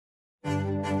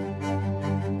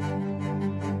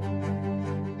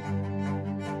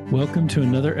Welcome to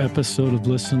another episode of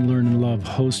Listen, Learn, and Love,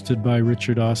 hosted by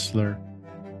Richard Ostler.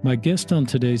 My guest on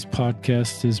today's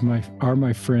podcast are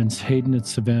my friends Hayden and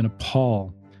Savannah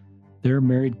Paul. They're a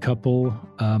married couple.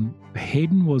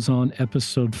 Hayden was on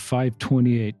episode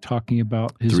 528 talking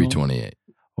about his 328.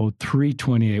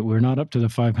 328. We're not up to the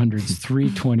 500s.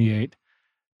 328,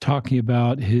 talking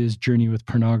about his journey with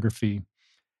pornography.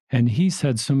 And he's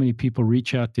had so many people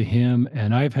reach out to him,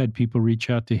 and I've had people reach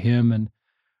out to him, and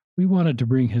we wanted to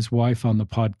bring his wife on the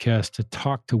podcast to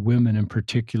talk to women in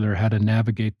particular how to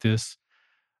navigate this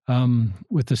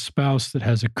with a spouse that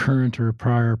has a current or a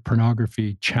prior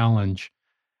pornography challenge.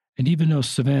 And even though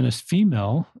Savannah's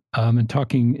female, and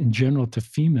talking in general to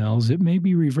females, it may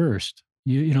be reversed.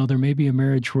 You know, there may be a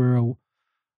marriage where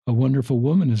a wonderful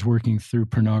woman is working through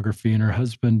pornography and her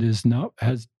husband does not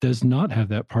have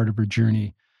that part of her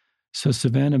journey. So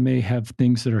Savannah may have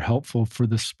things that are helpful for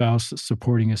the spouse that's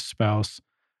supporting a spouse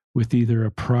with either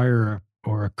a prior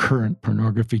or a current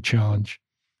pornography challenge.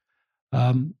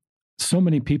 So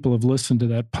many people have listened to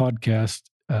that podcast.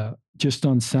 Just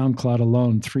on SoundCloud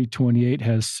alone, 328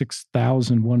 has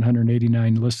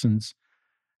 6,189 listens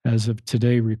as of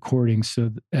today recording.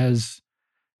 So as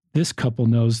this couple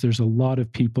knows, there's a lot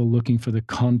of people looking for the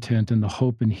content and the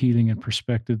hope and healing and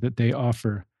perspective that they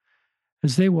offer.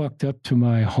 As they walked up to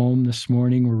my home this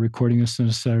morning, we're recording this on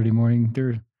a Saturday morning,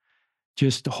 they're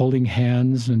just holding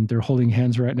hands, and they're holding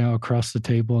hands right now across the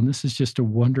table. And this is just a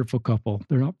wonderful couple.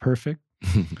 They're not perfect,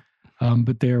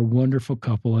 but they are a wonderful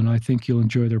couple, and I think you'll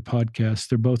enjoy their podcast.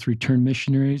 They're both returned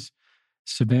missionaries.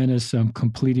 Savannah's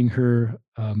completing her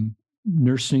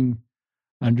nursing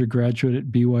undergraduate at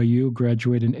BYU,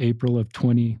 graduated in April of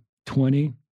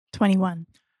 2020.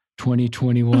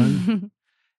 2021.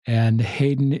 And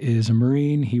Hayden is a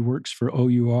Marine. He works for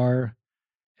OUR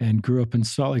and grew up in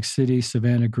Salt Lake City.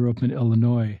 Savannah grew up in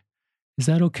Illinois. Is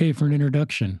that okay for an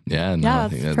introduction? Yeah, no, I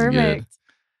think that's perfect. good.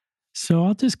 So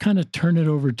I'll just kind of turn it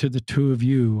over to the two of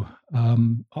you.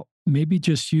 Maybe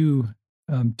just you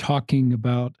talking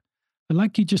about, I'd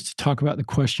like you just to talk about the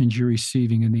questions you're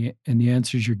receiving and the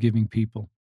answers you're giving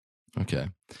people. Okay.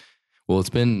 Well,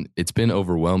 it's been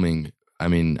overwhelming. I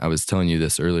mean, I was telling you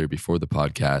this earlier before the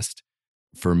podcast.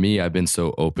 For me, I've been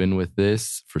so open with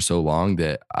this for so long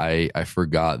that I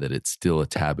forgot that it's still a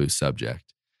taboo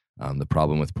subject, the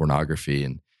problem with pornography.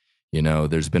 And, you know,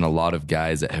 there's been a lot of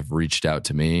guys that have reached out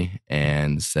to me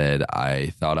and said,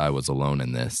 I thought I was alone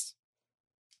in this.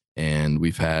 And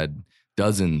we've had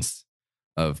dozens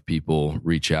of people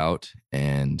reach out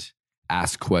and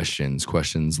ask questions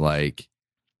like,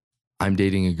 I'm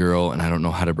dating a girl and I don't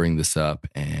know how to bring this up,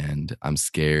 and I'm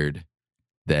scared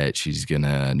that she's going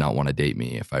to not want to date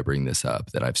me if I bring this up,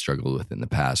 that I've struggled with in the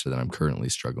past or that I'm currently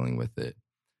struggling with it.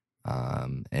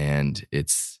 And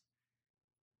it's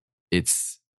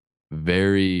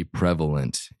very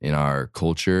prevalent in our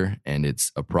culture, and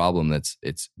it's a problem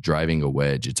it's driving a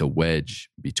wedge. It's a wedge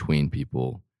between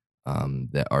people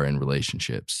that are in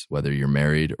relationships, whether you're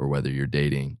married or whether you're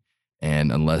dating.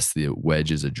 And unless the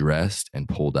wedge is addressed and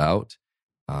pulled out,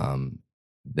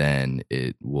 then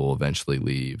it will eventually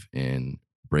leave in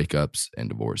breakups and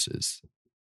divorces.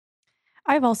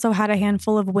 I've also had a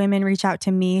handful of women reach out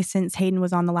to me since Hayden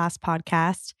was on the last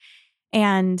podcast.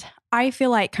 And I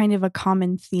feel like kind of a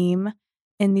common theme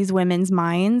in these women's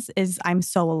minds is I'm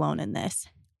so alone in this.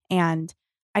 And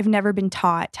I've never been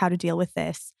taught how to deal with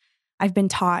this. I've been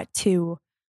taught to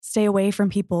stay away from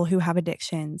people who have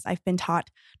addictions. I've been taught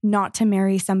not to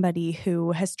marry somebody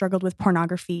who has struggled with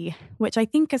pornography, which I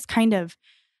think is kind of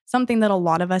something that a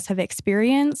lot of us have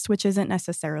experienced, which isn't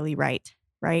necessarily right?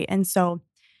 And so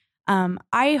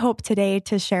I hope today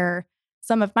to share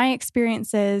some of my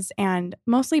experiences and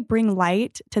mostly bring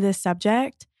light to this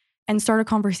subject and start a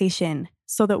conversation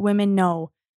so that women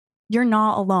know you're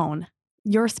not alone.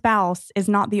 Your spouse is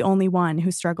not the only one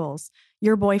who struggles.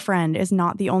 Your boyfriend is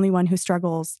not the only one who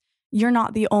struggles. You're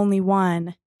not the only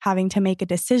one having to make a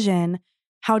decision.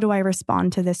 How do I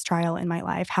respond to this trial in my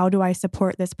life? How do I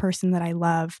support this person that I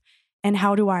love? And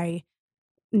how do I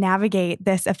navigate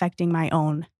this affecting my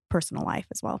own personal life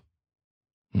as well?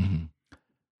 Mm-hmm.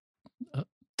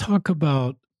 Talk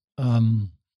about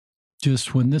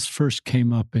just when this first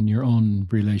came up in your own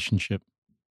relationship.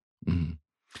 Mm-hmm.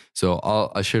 So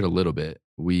I shared a little bit.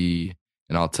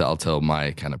 I'll tell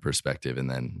my kind of perspective, and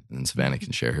then Savannah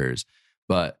can share hers.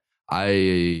 But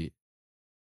I'd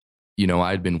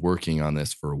been working on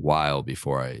this for a while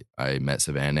before I met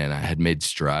Savannah, and I had made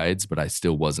strides, but I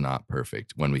still was not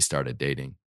perfect when we started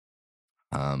dating.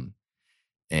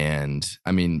 And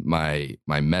I mean, my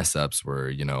mess ups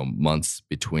were, months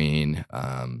between,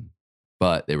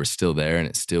 but they were still there, and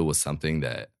it still was something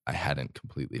that I hadn't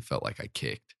completely felt like I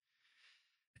kicked.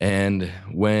 And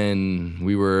when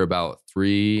we were about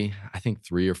 3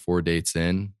 or 4 dates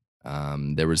in,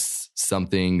 there was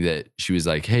something that she was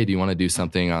like, hey, do you want to do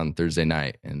something on Thursday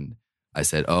night? And I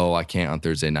said, oh, I can't on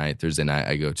Thursday night. Thursday night,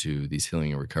 I go to these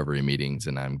healing and recovery meetings,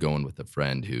 and I'm going with a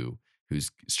friend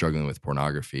who's struggling with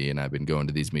pornography. And I've been going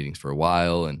to these meetings for a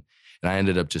while. And I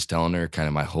ended up just telling her kind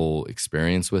of my whole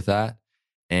experience with that.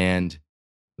 And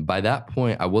by that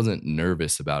point, I wasn't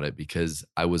nervous about it because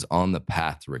I was on the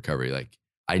path to recovery. Like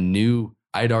I knew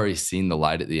I'd already seen the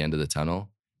light at the end of the tunnel,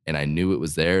 and I knew it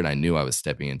was there, and I knew I was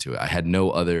stepping into it.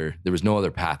 There was no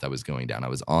other path I was going down. I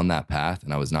was on that path,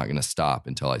 and I was not going to stop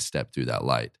until I stepped through that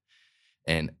light.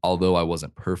 And although I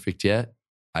wasn't perfect yet,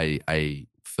 I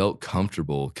felt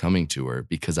comfortable coming to her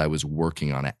because I was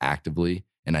working on it actively,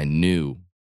 and I knew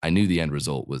the end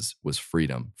result was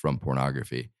freedom from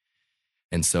pornography.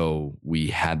 And so we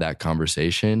had that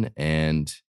conversation,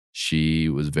 and she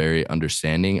was very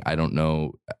understanding. I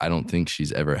don't think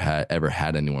she's ever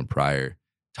had anyone prior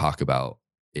talk about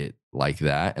it like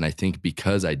that. And I think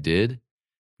because I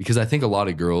think a lot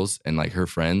of girls and like her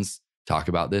friends talk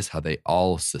about this, how they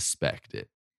all suspect it.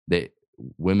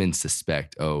 Women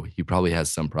suspect, oh, he probably has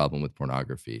some problem with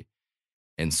pornography.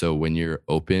 And so when you're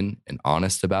open and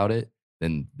honest about it,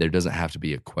 then there doesn't have to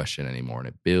be a question anymore.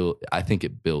 And I think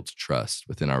it builds trust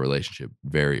within our relationship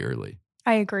very early.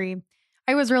 I agree.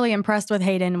 I was really impressed with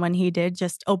Hayden when he did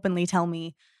just openly tell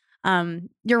me.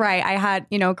 You're right. I had,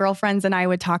 girlfriends and I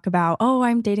would talk about, oh,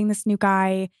 I'm dating this new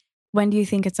guy. When do you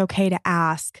think it's okay to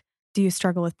ask, do you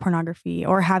struggle with pornography?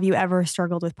 Or have you ever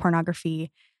struggled with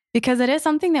pornography? Because it is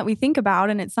something that we think about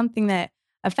and it's something that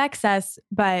affects us.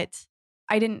 But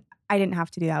I didn't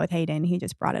have to do that with Hayden. He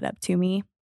just brought it up to me.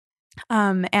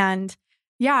 And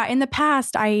yeah, in the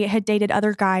past, I had dated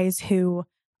other guys who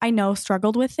I know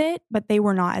struggled with it, but they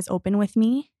were not as open with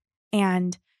me.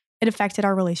 And it affected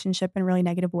our relationship in really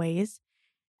negative ways.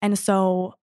 And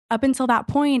so up until that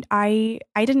point, I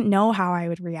didn't know how I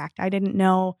would react. I didn't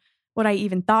know what I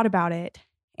even thought about it.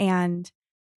 And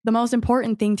the most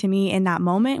important thing to me in that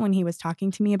moment when he was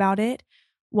talking to me about it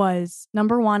was,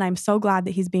 number one, I'm so glad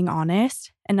that he's being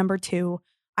honest. And number two,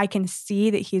 I can see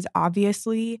that he's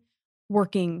obviously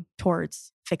working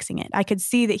towards fixing it. I could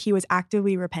see that he was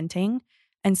actively repenting.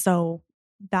 And so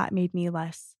that made me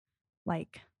less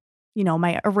like,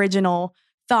 my original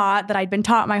thought that I'd been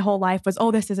taught my whole life was, oh,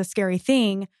 this is a scary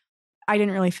thing. I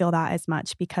didn't really feel that as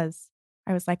much because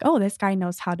I was like, oh, this guy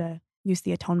knows how to use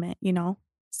the atonement,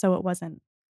 So it wasn't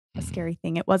a scary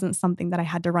thing. It wasn't something that I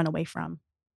had to run away from.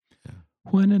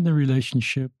 When in the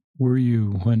relationship were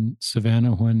you, when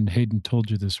Hayden told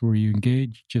you this, were you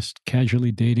engaged, just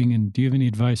casually dating? And do you have any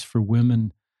advice for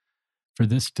women for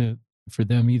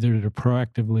them either to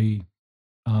proactively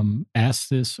ask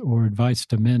this or advice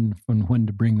to men on when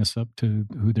to bring this up to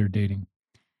who they're dating?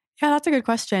 Yeah, that's a good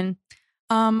question.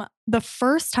 The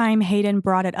first time Hayden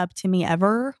brought it up to me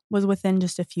ever was within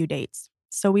just a few dates.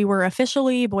 So we were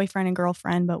officially boyfriend and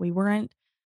girlfriend, but we weren't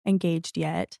engaged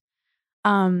yet.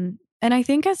 And I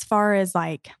think as far as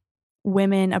like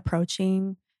women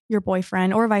approaching your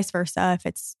boyfriend or vice versa, if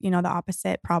it's, the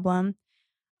opposite problem,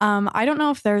 I don't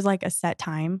know if there's like a set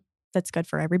time that's good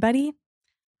for everybody.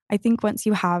 I think once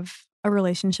you have a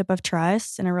relationship of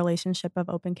trust and a relationship of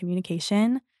open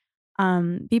communication,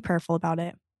 be prayerful about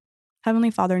it.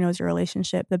 Heavenly Father knows your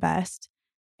relationship the best.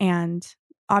 And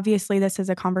obviously this is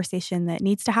a conversation that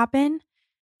needs to happen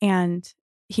and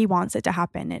he wants it to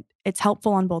happen. It's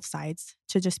helpful on both sides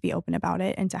to just be open about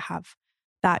it and to have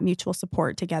that mutual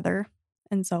support together.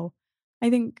 And so I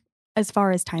think as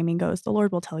far as timing goes, the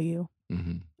Lord will tell you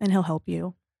and he'll help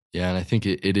you. Yeah. And I think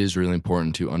it is really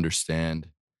important to understand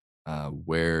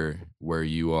where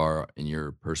you are in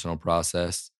your personal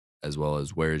process, as well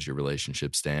as where is your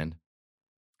relationship stand.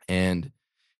 And,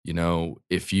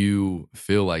 if you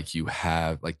feel like you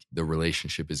have, like the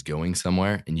relationship is going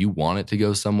somewhere and you want it to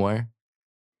go somewhere,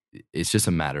 it's just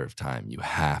a matter of time. You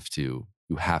have to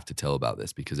tell about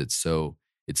this because it's so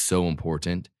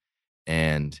important,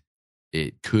 and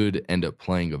it could end up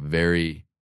playing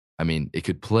it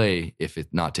could play, if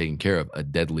it's not taken care of, a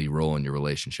deadly role in your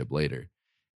relationship later.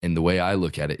 And the way I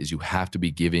look at it is you have to be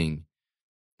giving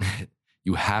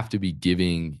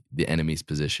the enemy's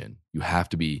position. You have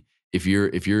to be, if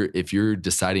you're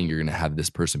deciding you're going to have this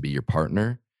person be your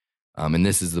partner, and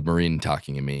this is the Marine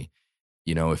talking in me,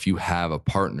 if you have a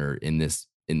partner in the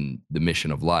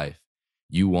mission of life,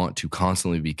 you want to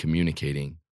constantly be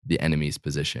communicating the enemy's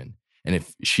position. And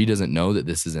if she doesn't know that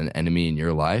this is an enemy in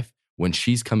your life, when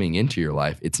she's coming into your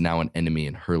life, it's now an enemy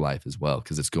in her life as well,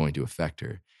 because it's going to affect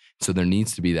her. So there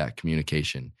needs to be that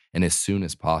communication, and as soon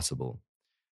as possible.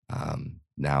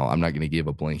 Now, I'm not going to give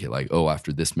a blanket like, oh,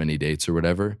 after this many dates or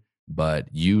whatever, but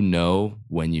you know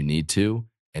when you need to,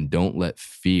 and don't let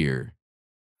fear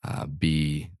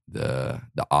be the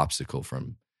obstacle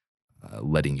from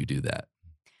letting you do that.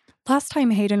 Last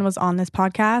time Hayden was on this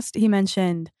podcast, he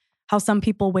mentioned how some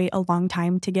people wait a long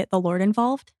time to get the Lord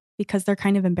involved because they're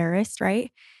kind of embarrassed,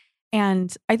 right?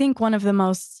 And I think one of the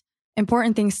most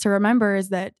important things to remember is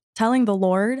that telling the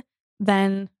Lord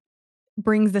then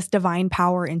brings this divine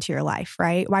power into your life,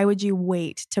 right? Why would you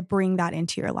wait to bring that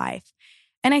into your life?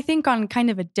 And I think on kind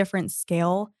of a different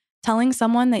scale, telling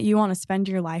someone that you want to spend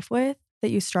your life with, that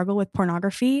you struggle with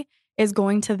pornography, is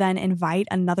going to then invite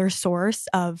another source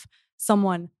of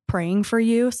someone praying for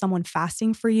you, someone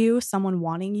fasting for you, someone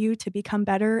wanting you to become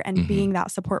better and being that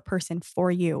support person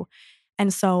for you.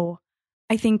 And so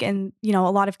I think in, a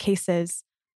lot of cases,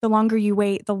 the longer you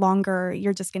wait, the longer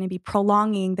you're just going to be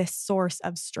prolonging this source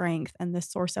of strength and this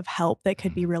source of help that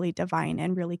could be really divine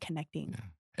and really connecting. Yeah.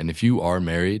 And if you are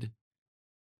married,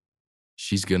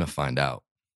 she's going to find out.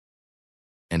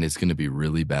 And it's going to be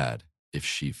really bad if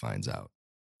she finds out.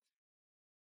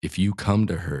 If you come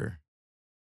to her,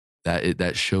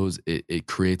 that shows it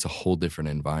creates a whole different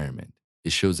environment.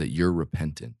 It shows that you're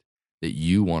repentant, that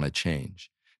you want to change.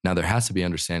 Now, there has to be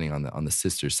understanding on the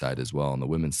sister's side as well, on the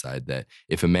women's side, that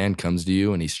if a man comes to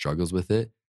you and he struggles with it,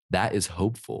 that is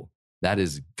hopeful. That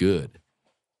is good.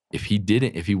 If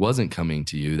he wasn't coming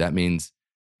to you, that means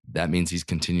he's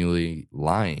continually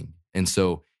lying. And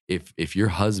so if your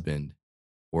husband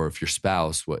or if your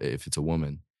spouse, if it's a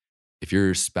woman, if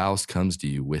your spouse comes to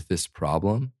you with this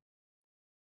problem,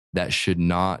 that should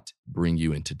not bring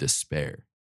you into despair.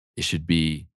 It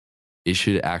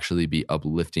should actually be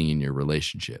uplifting in your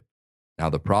relationship. Now,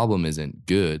 the problem isn't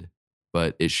good,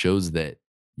 but it shows that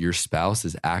your spouse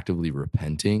is actively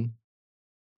repenting.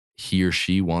 He or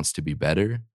she wants to be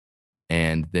better,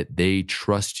 and that they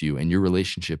trust you, and your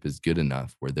relationship is good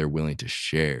enough where they're willing to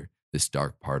share this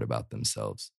dark part about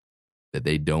themselves that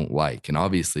they don't like. And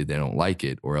obviously they don't like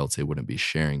it, or else they wouldn't be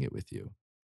sharing it with you.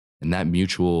 And that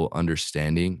mutual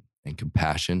understanding and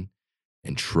compassion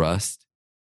and trust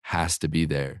has to be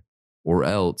there, or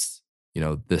else,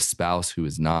 the spouse who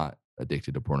is not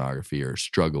addicted to pornography or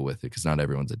struggle with it, because not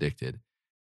everyone's addicted,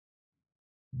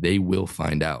 they will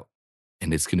find out,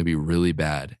 and it's going to be really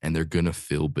bad, and they're going to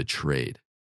feel betrayed.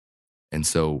 And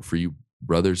so for you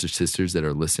brothers or sisters that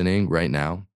are listening right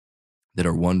now, that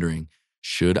are wondering,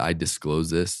 should I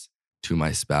disclose this to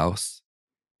my spouse?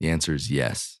 The answer is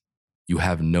yes. You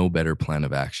have no better plan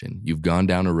of action. You've gone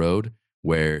down a road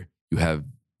where you have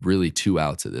really two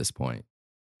outs at this point.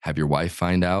 Have your wife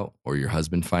find out or your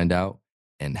husband find out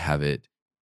and have it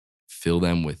fill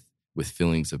them with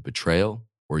feelings of betrayal,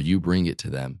 or you bring it to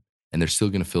them and they're still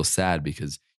going to feel sad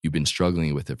because you've been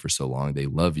struggling with it for so long. They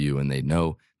love you and they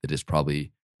know that it's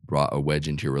probably brought a wedge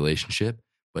into your relationship,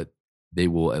 but they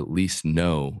will at least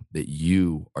know that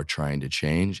you are trying to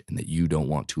change and that you don't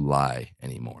want to lie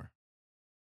anymore.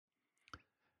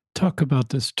 Talk about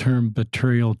this term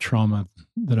betrayal trauma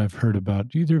that I've heard about.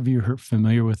 Either of you are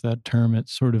familiar with that term?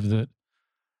 It's sort of that,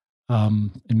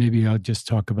 and maybe I'll just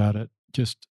talk about it.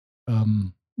 Just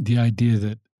the idea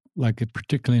that,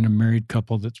 particularly in a married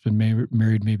couple that's been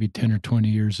married maybe 10 or 20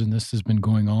 years, and this has been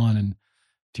going on. And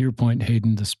to your point,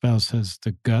 Hayden, the spouse has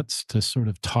the guts to sort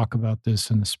of talk about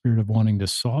this in the spirit of wanting to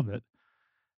solve it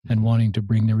and wanting to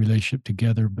bring the relationship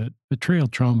together. But betrayal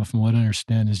trauma, from what I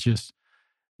understand, is just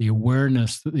the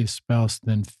awareness that the spouse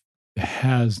then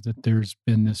has that there's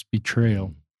been this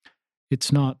betrayal.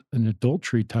 It's not an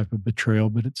adultery type of betrayal,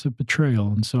 but it's a betrayal.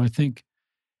 And so I think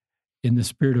in the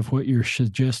spirit of what you're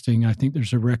suggesting, I think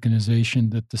there's a recognition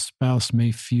that the spouse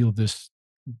may feel this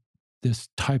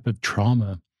type of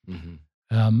trauma,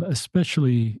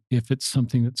 especially if it's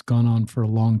something that's gone on for a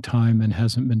long time and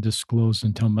hasn't been disclosed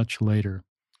until much later.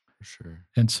 For sure.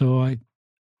 And so I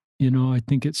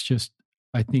think it's just,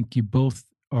 I think you both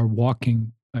are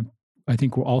walking. I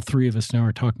think we're all three of us now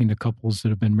are talking to couples that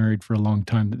have been married for a long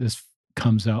time, that this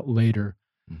comes out later.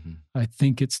 I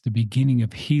think it's the beginning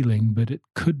of healing, but it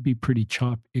could be pretty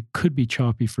choppy. It could be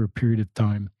choppy for a period of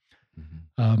time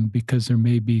because there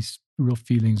may be real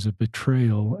feelings of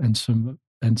betrayal and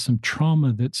some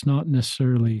trauma that's not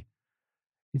necessarily,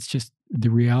 it's just the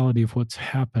reality of what's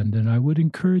happened. And I would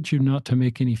encourage you not to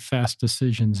make any fast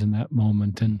decisions in that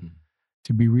moment and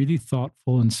to be really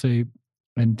thoughtful and say,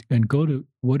 and go to,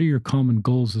 what are your common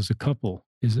goals as a couple?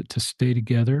 Is it to stay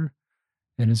together?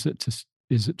 And is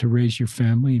it to raise your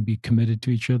family and be committed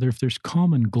to each other? If there's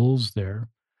common goals there,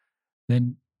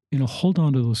 then, hold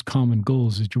on to those common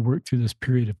goals as you work through this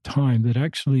period of time that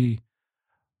actually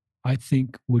I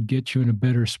think would get you in a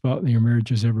better spot than your marriage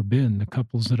has ever been. The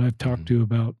couples that I've talked to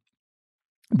about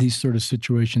these sort of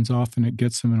situations, often it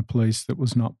gets them in a place that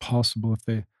was not possible if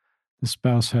the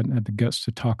spouse hadn't had the guts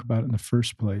to talk about it in the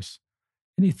first place.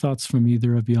 Any thoughts from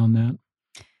either of you on that?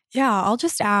 Yeah, I'll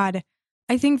just add,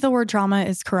 I think the word trauma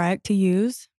is correct to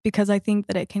use because I think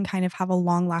that it can kind of have a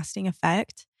long lasting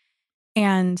effect.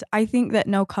 And I think that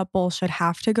no couple should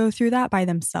have to go through that by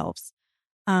themselves.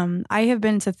 I have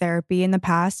been to therapy in the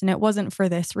past and it wasn't for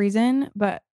this reason,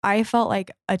 but I felt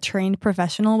like a trained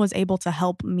professional was able to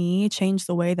help me change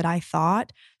the way that I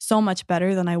thought so much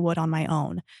better than I would on my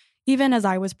own. Even as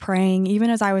I was praying, even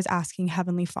as I was asking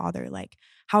Heavenly Father, like,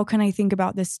 how can I think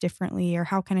about this differently or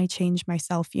how can I change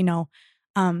myself,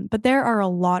 But there are a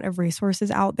lot of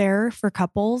resources out there for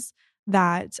couples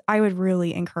that I would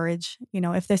really encourage,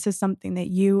 if this is something that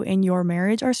you in your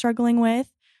marriage are struggling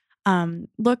with,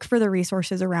 look for the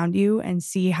resources around you and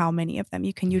see how many of them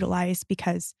you can utilize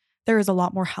because there is a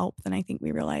lot more help than I think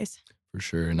we realize. For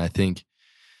sure. And I think,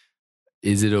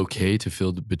 is it okay to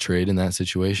feel betrayed in that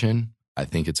situation? I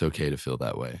think it's okay to feel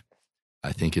that way.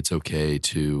 I think it's okay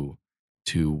to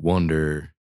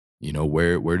wonder,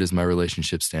 where does my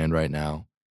relationship stand right now?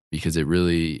 Because it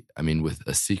really, with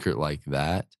a secret like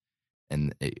that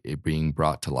and it being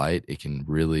brought to light, it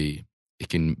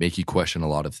can make you question a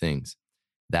lot of things.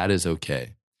 That is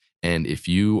okay. And if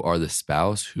you are the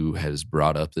spouse who has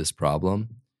brought up this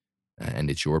problem and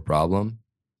it's your problem,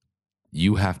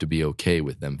 you have to be okay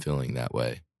with them feeling that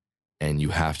way. And you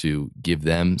have to give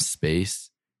them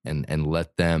space and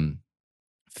let them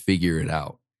figure it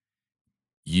out.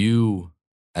 You,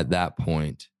 at that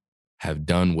point, have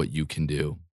done what you can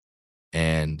do.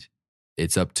 And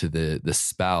it's up to the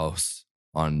spouse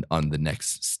on the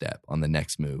next step, on the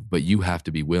next move. But you have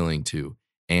to be willing to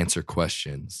answer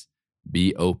questions,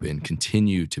 be open,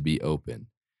 continue to be open,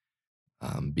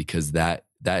 because that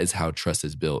is how trust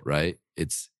is built, right?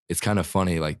 It's kind of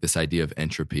funny, like this idea of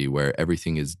entropy where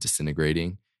everything is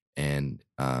disintegrating and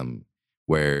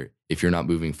where if you're not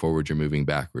moving forward, you're moving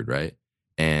backward, right?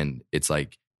 And it's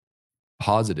like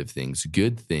positive things,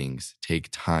 good things take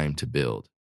time to build,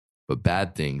 but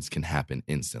bad things can happen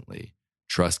instantly.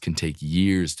 Trust can take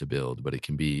years to build, but it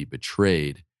can be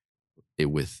betrayed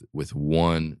with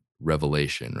one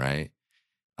revelation, right?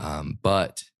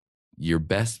 But your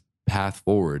best path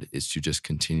forward is to just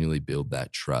continually build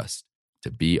that trust,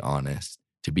 to be honest,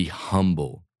 to be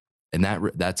humble. And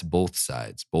that's both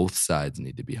sides. Both sides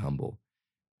need to be humble.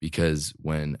 Because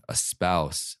when a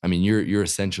spouse, you're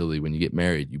essentially, when you get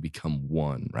married, you become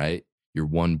one, right? You're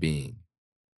one being.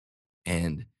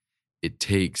 And it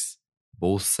takes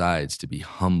both sides to be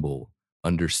humble,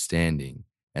 understanding,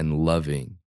 and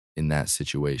loving in that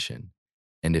situation.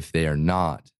 And if they are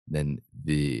not, then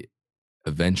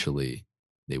eventually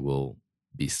they will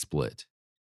be split.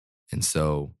 And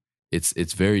so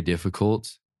it's very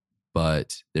difficult,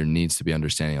 but there needs to be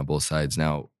understanding on both sides.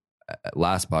 Now,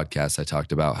 last podcast, I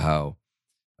talked about how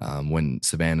when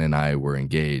Savannah and I were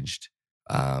engaged,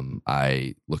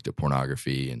 I looked at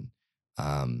pornography and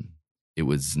it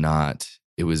was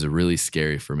really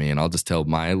scary for me. And I'll just tell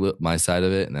my side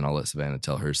of it, and then I'll let Savannah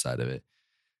tell her side of it.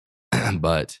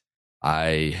 But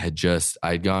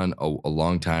I'd gone a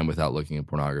long time without looking at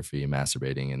pornography and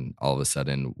masturbating. And all of a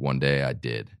sudden one day I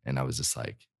did. And I was just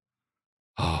like,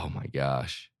 oh my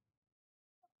gosh.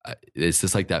 It's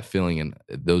just like that feeling. And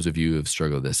those of you who have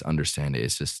struggled with this understand it.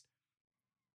 It's just,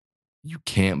 you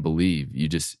can't believe you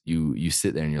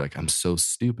sit there and you're like, I'm so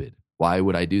stupid. Why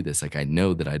would I do this? Like, I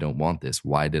know that I don't want this.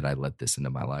 Why did I let this into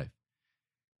my life?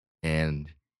 And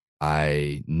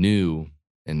I knew,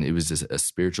 and it was just a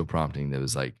spiritual prompting that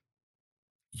was like,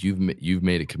 you've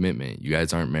made a commitment. You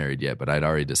guys aren't married yet, but I'd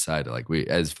already decided, like,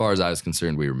 as far as I was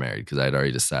concerned, we were married because I'd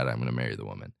already decided I'm going to marry the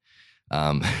woman.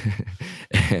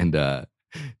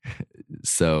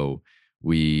 So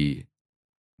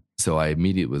I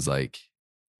immediately was like,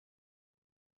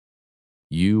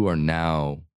 you are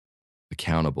now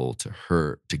accountable to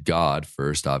her, to God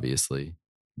first, obviously,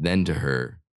 then to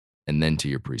her, and then to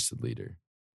your priesthood leader.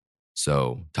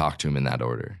 So talk to him in that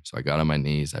order. So I got on my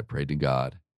knees, I prayed to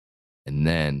God, and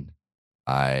then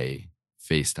I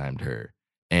FaceTimed her.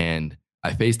 And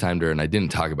I FaceTimed her and I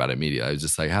didn't talk about it immediately. I was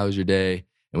just like, how was your day?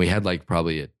 And we had like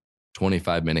probably a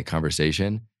 25-minute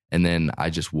conversation. And then I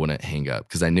just wouldn't hang up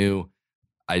because I knew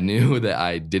that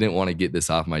I didn't want to get this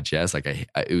off my chest. Like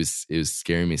it was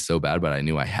scaring me so bad, but I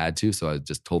knew I had to. So I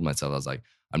just told myself, I was like,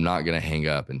 I'm not going to hang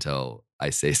up until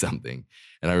I say something.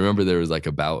 And I remember there was like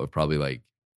a bout of probably like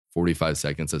 45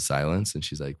 seconds of silence. And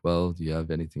she's like, well, do you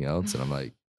have anything else? And I'm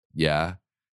like, yeah.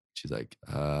 She's like,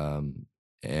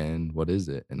 And what is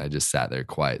it? And I just sat there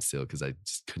quiet still because I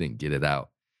just couldn't get it out.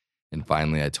 And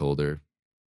finally I told her,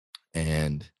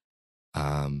 and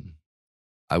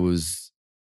it was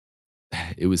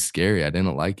scary. I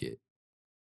didn't like it.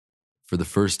 For the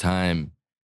first time,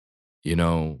 you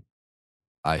know,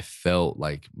 I felt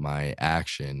like my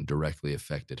action directly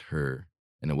affected her,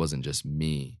 and it wasn't just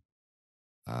me.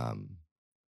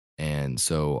 And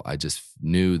so I just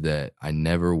knew that I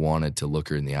never wanted to look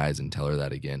her in the eyes and tell her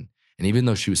that again. And even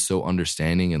though she was so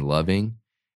understanding and loving,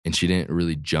 and she didn't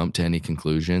really jump to any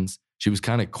conclusions, she was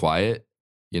kind of quiet.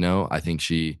 I think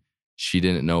she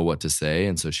didn't know what to say,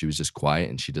 and so she was just quiet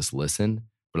and she just listened.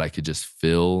 But I could just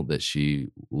feel that she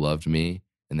loved me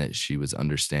and that she was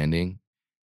understanding,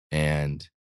 and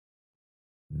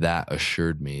that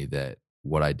assured me that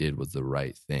what I did was the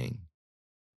right thing.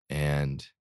 And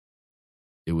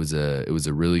it was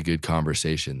a really good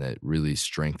conversation that really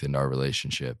strengthened our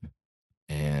relationship.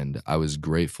 And I was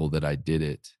grateful that I did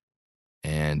it.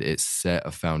 And it set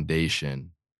a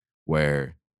foundation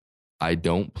where I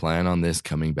don't plan on this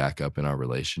coming back up in our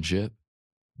relationship.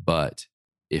 But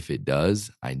if it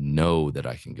does, I know that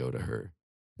I can go to her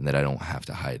and that I don't have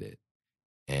to hide it.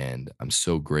 And I'm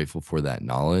so grateful for that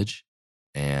knowledge.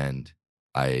 And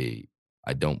I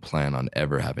don't plan on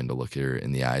ever having to look at her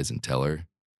in the eyes and tell her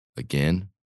again.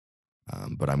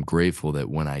 But I'm grateful that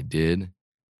when I did,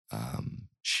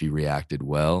 she reacted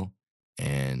well,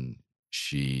 and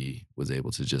she was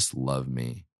able to just love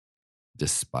me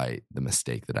despite the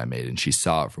mistake that I made. And she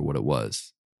saw it for what it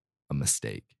was, a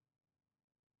mistake.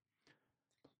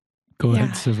 Go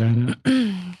ahead, Savannah.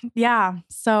 Yeah.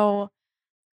 So,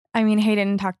 I mean,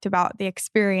 Hayden talked about the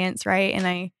experience, right? And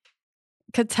I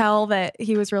could tell that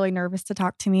he was really nervous to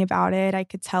talk to me about it. I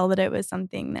could tell that it was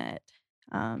something that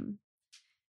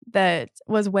that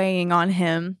was weighing on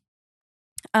him.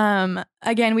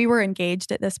 Again, we were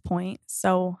engaged at this point.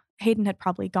 So Hayden had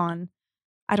probably gone,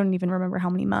 I don't even remember how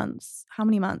many months. How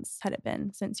many months had it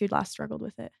been since you'd last struggled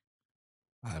with it?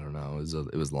 I don't know.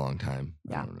 It was a long time.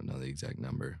 Yeah. I don't know the exact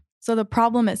number. So the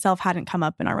problem itself hadn't come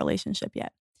up in our relationship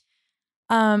yet.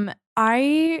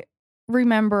 I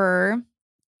remember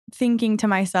thinking to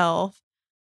myself,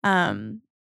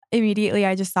 immediately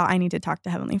I just thought I need to talk to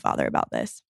Heavenly Father about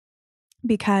this,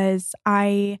 because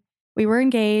we were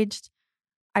engaged.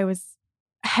 I was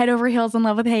head over heels in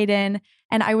love with Hayden,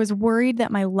 and I was worried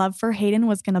that my love for Hayden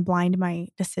was going to blind my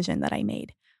decision that I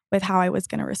made with how I was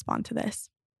going to respond to this.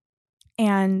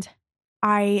 And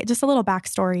just a little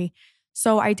backstory.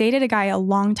 So I dated a guy a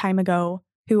long time ago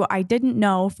who I didn't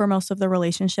know for most of the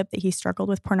relationship that he struggled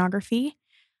with pornography.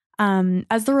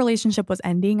 As the relationship was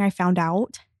ending, I found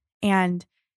out, and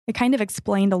it kind of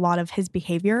explained a lot of his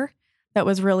behavior that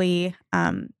was really,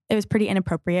 it was pretty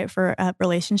inappropriate for a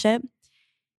relationship.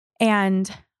 And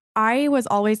I was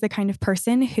always the kind of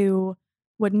person who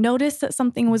would notice that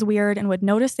something was weird and would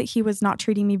notice that he was not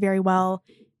treating me very well.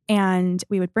 And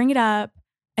we would bring it up,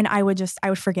 and I would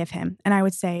forgive him. And I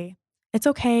would say, it's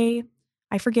okay.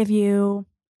 I forgive you.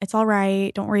 It's all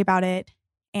right. Don't worry about it.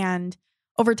 And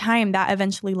over time, that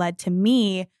eventually led to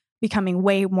me becoming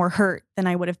way more hurt than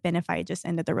I would have been if I had just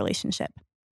ended the relationship.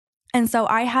 And so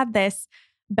I had this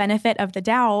benefit of the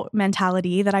doubt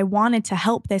mentality that I wanted to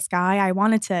help this guy. I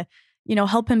wanted to,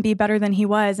 help him be better than he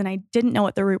was. And I didn't know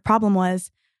what the root problem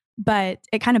was, but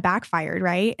it kind of backfired,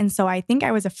 right? And so I think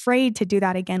I was afraid to do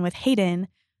that again with Hayden,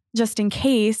 just in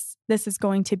case this is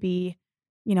going to be,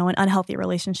 an unhealthy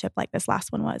relationship like this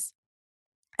last one was.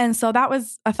 And so that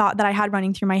was a thought that I had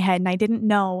running through my head. And I didn't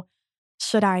know,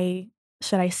 should I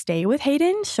stay with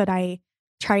Hayden? Should I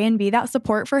try and be that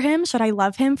support for him? Should I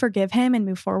love him, forgive him, and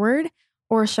move forward?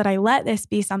 Or should I let this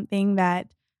be something that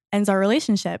ends our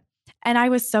relationship? And I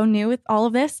was so new with all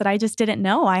of this that I just didn't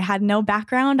know. I had no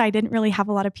background. I didn't really have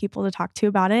a lot of people to talk to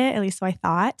about it, at least so I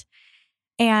thought.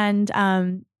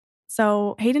 And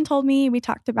so Hayden told me, we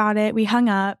talked about it, we hung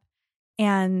up,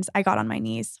 and I got on my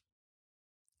knees.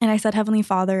 And I said, Heavenly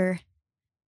Father,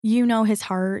 you know his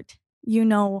heart. You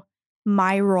know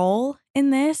my role in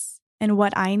this and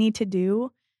what I need to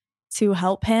do to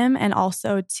help him, and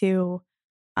also to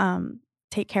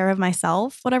take care of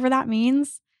myself, whatever that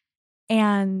means.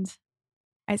 And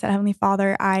I said, Heavenly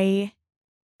Father, I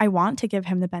want to give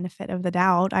him the benefit of the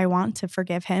doubt. I want to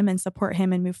forgive him and support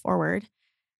him and move forward.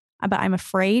 But I'm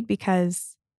afraid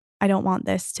because I don't want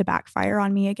this to backfire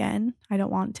on me again. I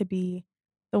don't want to be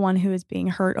the one who is being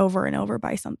hurt over and over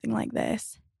by something like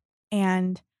this.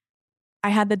 And I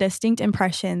had the distinct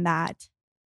impression that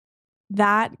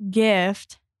that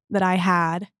gift that I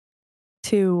had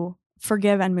to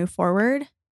forgive and move forward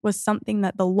was something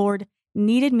that the Lord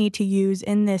needed me to use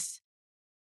in this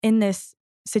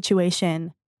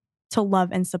situation to love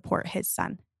and support his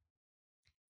son.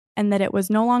 And that it was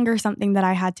no longer something that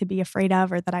I had to be afraid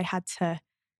of or that I had to,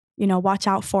 watch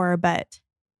out for, but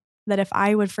that if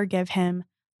I would forgive him,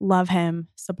 love him,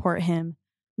 support him,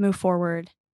 move forward,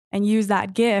 and use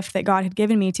that gift that God had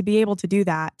given me to be able to do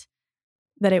that,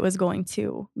 that it was going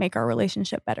to make our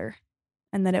relationship better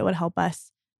and that it would help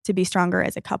us to be stronger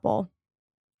as a couple.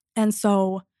 And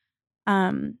so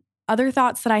other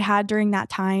thoughts that I had during that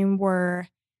time were,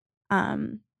 I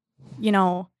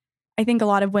think a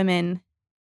lot of women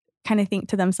kind of think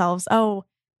to themselves, oh,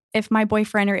 if my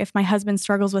boyfriend or if my husband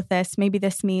struggles with this, maybe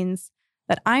this means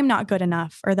that I'm not good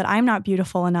enough or that I'm not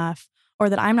beautiful enough or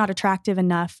that I'm not attractive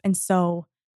enough. And so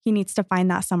he needs to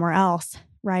find that somewhere else,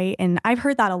 right? And I've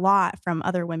heard that a lot from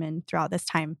other women throughout this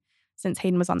time since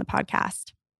Hayden was on the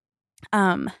podcast.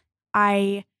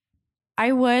 I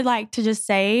would like to just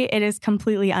say it is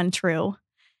completely untrue.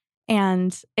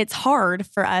 And it's hard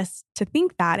for us to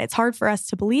think that. It's hard for us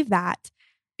to believe that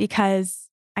because,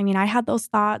 I had those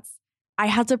thoughts. I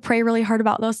had to pray really hard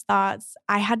about those thoughts.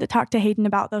 I had to talk to Hayden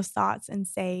about those thoughts and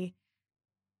say,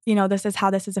 this is how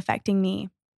this is affecting me.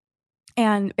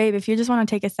 And babe, if you just want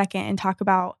to take a second and talk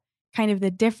about kind of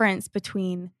the difference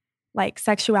between like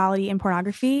sexuality and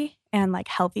pornography and like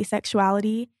healthy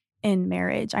sexuality in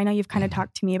marriage. I know you've kind of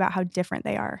talked to me about how different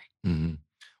they are. Mm-hmm.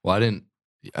 Well,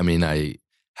 I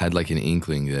had like an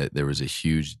inkling that there was a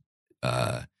huge,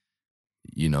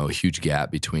 huge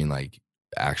gap between like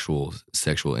actual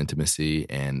sexual intimacy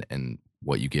and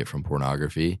what you get from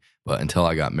pornography. But until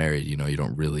I got married, you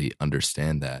don't really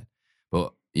understand that.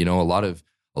 But,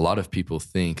 a lot of people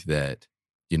think that,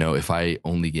 if I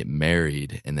only get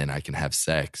married and then I can have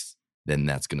sex, then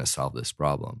that's going to solve this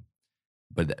problem.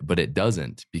 But it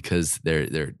doesn't, because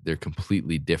they're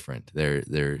completely different.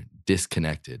 They're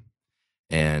disconnected.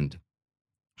 And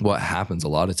what happens a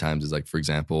lot of times is like, for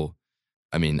example,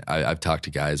 I've talked to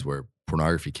guys where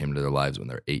pornography came into their lives when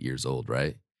they're 8 years old,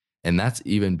 right? And that's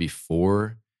even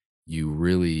before you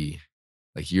really,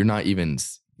 like, you're not even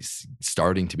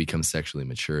starting to become sexually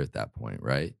mature at that point,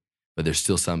 right? But there's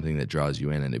still something that draws you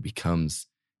in, and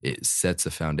it sets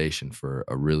a foundation for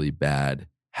a really bad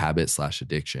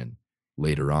habit/addiction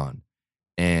later on.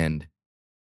 And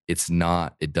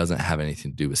it doesn't have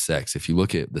anything to do with sex. If you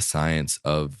look at the science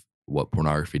of what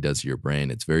pornography does to your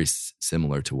brain, it's very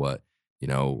similar to what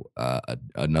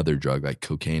another drug like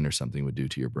cocaine or something would do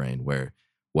to your brain, where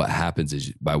what happens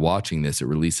is by watching this, it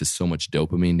releases so much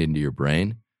dopamine into your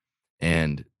brain.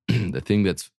 And the thing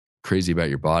that's crazy about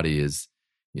your body is,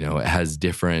 it has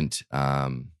different,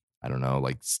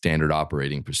 like standard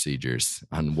operating procedures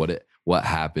on what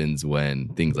happens when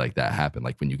things like that happen,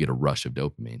 like when you get a rush of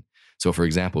dopamine. So for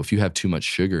example, if you have too much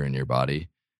sugar in your body,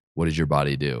 what does your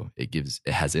body do? It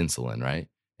has insulin, right?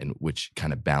 And which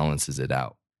kind of balances it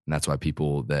out. And that's why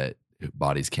people that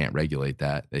bodies can't regulate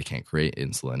that, they can't create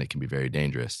insulin. It can be very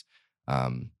dangerous.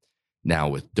 Now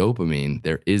with dopamine,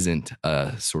 there isn't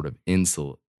a sort of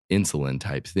insulin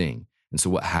type thing. And so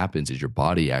what happens is your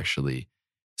body actually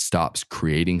stops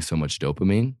creating so much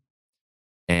dopamine.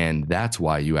 And that's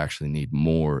why you actually need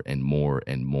more and more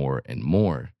and more and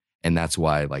more. And that's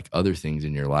why like other things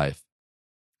in your life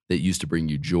that used to bring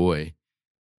you joy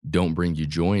don't bring you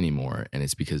joy anymore. And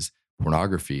it's because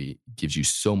pornography gives you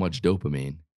so much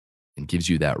dopamine and gives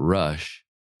you that rush,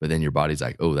 but then your body's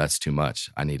like, oh, that's too much.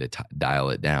 I need to dial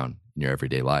it down in your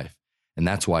everyday life. And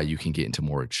that's why you can get into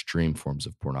more extreme forms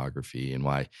of pornography, and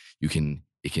why it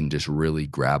can just really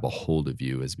grab a hold of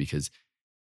you, is because,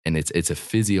 and it's a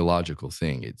physiological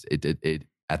thing. It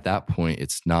at that point,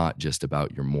 it's not just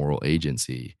about your moral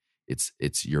agency.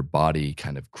 It's your body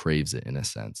kind of craves it in a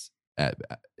sense,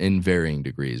 in varying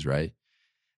degrees, right?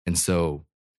 And so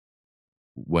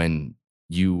when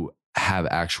you have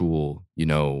actual,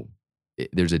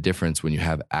 there's a difference when you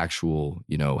have actual,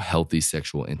 healthy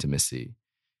sexual intimacy.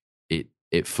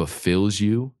 It fulfills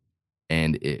you,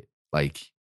 and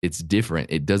it's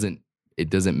different. It doesn't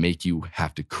make you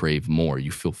have to crave more.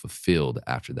 You feel fulfilled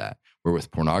after that. Where with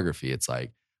pornography, it's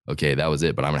like, okay, that was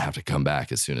it, but I'm gonna have to come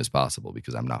back as soon as possible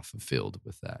because I'm not fulfilled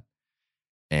with that.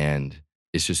 And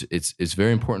it's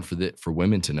very important for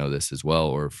women to know this as well,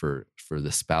 or for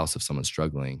the spouse of someone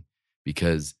struggling,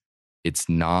 because it's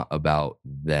not about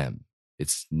them.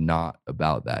 It's not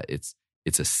about that.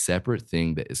 It's a separate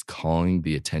thing that is calling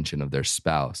the attention of their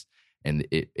spouse, and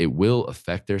it will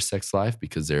affect their sex life,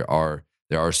 because there are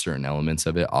certain elements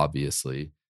of it,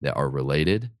 obviously, that are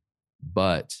related,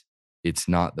 but it's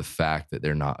not the fact that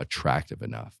they're not attractive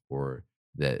enough, or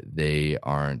that they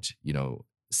aren't,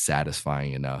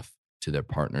 satisfying enough to their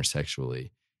partner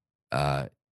sexually. A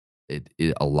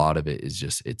lot of it is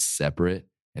just, it's separate.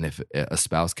 And if a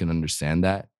spouse can understand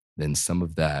that, then some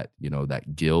of that,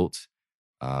 that guilt,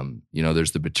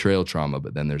 there's the betrayal trauma,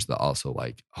 but then there's the also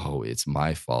like, oh, it's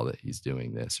my fault that he's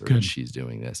doing this or that she's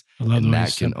doing this. And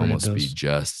that can almost be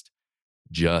just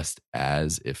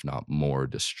as, if not more,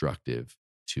 destructive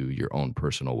to your own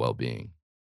personal well-being.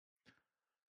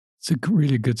 It's a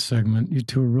really good segment. You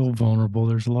two are real vulnerable.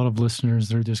 There's a lot of listeners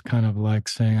that are just kind of like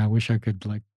saying, I wish I could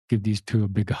like give these two a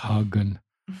big hug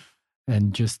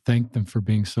and just thank them for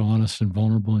being so honest and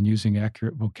vulnerable and using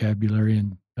accurate vocabulary.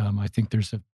 And I think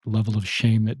there's a level of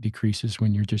shame that decreases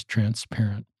when you're just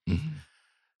transparent. Mm-hmm.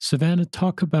 Savannah,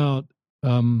 talk about,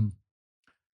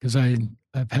 because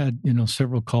I've had,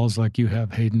 several calls like you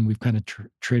have, Hayden. We've kind of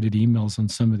traded emails on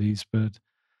some of these, but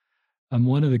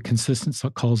one of the consistent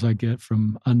calls I get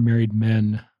from unmarried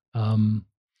men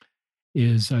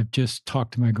is I've just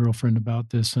talked to my girlfriend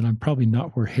about this, and I'm probably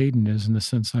not where Hayden is in the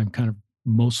sense I'm kind of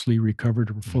mostly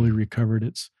recovered or fully recovered.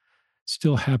 It's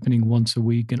still happening once a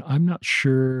week, and I'm not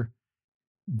sure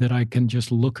that I can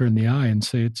just look her in the eye and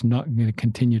say it's not going to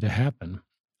continue to happen.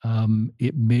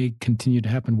 It may continue to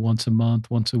happen once a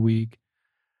month, once a week,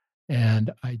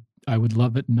 and I would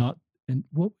love it not. And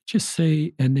what would you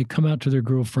say? And they come out to their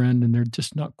girlfriend and they're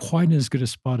just not quite as good a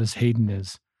spot as Hayden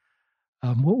is.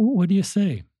 What do you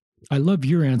say? I love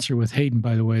your answer with Hayden,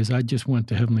 by the way, is I just went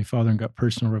to Heavenly Father and got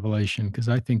personal revelation, because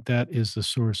I think that is the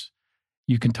source.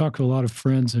 You can talk to a lot of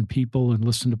friends and people and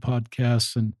listen to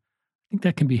podcasts, and I think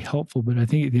that can be helpful. But I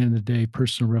think at the end of the day,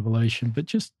 personal revelation, but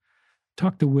just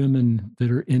talk to women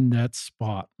that are in that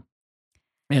spot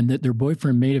and that their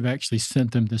boyfriend may have actually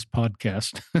sent them this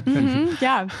podcast. Mm-hmm,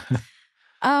 yeah.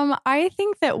 I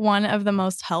think that one of the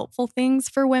most helpful things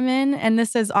for women, and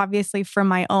this is obviously from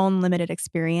my own limited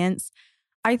experience,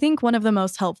 I think one of the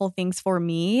most helpful things for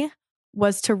me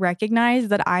was to recognize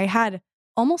that I had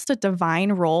almost a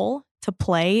divine role to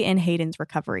play in Hayden's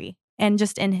recovery and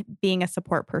just in being a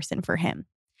support person for him.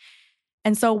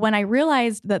 And so when I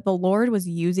realized that the Lord was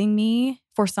using me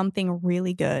for something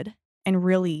really good and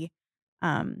really,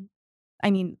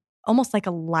 almost like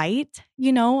a light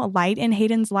in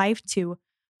Hayden's life, to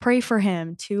pray for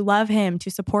him, to love him, to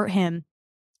support him,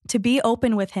 to be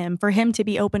open with him, for him to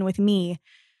be open with me,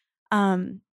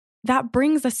 that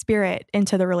brings a spirit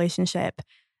into the relationship.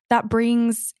 That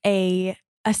brings a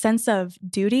sense of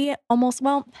duty, almost,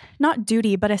 well, not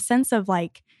duty, but a sense of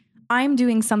like, I'm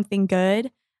doing something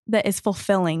good that is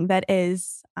fulfilling, that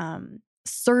is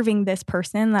serving this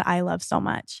person that I love so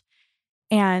much.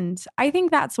 And I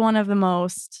think that's one of the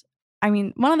most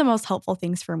helpful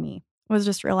things for me was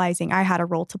just realizing I had a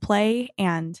role to play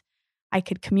and I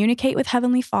could communicate with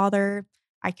Heavenly Father.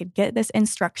 I could get this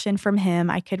instruction from him.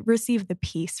 I could receive the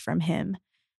peace from him,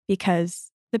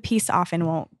 because the peace often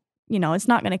won't, it's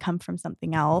not going to come from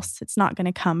something else. It's not going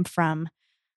to come from,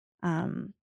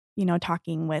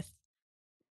 talking with,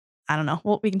 I don't know.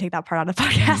 Well, we can take that part out of the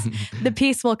podcast. The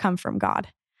peace will come from God.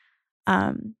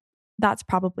 That's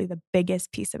probably the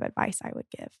biggest piece of advice I would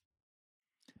give.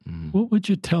 What would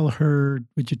you tell her?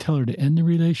 Would you tell her to end the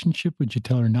relationship? Would you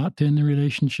tell her not to end the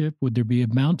relationship? Would there be an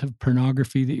amount of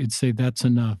pornography that you'd say that's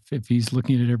enough? If he's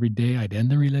looking at it every day, I'd end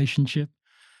the relationship.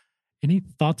 Any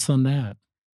thoughts on that?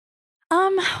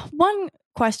 One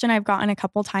question I've gotten a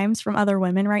couple times from other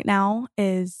women right now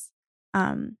is,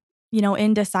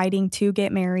 in deciding to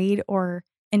get married or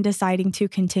in deciding to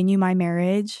continue my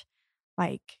marriage,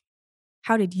 like,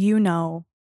 how did you know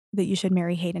that you should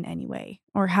marry Hayden anyway?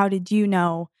 Or how did you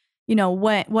know,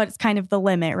 what's kind of the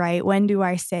limit, right? When do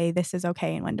I say this is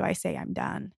okay? And when do I say I'm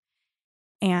done?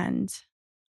 And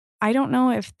I don't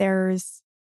know if there's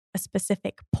a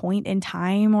specific point in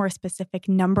time or a specific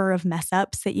number of mess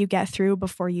ups that you get through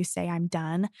before you say I'm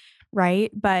done, right?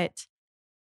 But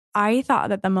I thought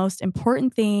that the most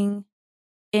important thing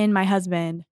in my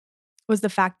husband was the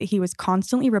fact that he was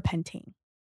constantly repenting.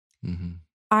 Mm-hmm.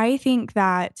 I think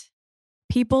that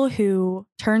people who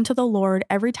turn to the Lord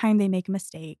every time they make a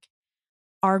mistake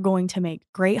are going to make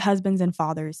great husbands and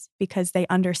fathers because they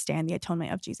understand the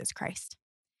atonement of Jesus Christ.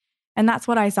 And that's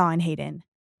what I saw in Hayden.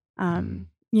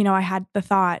 I had the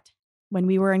thought when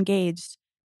we were engaged,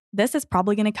 this is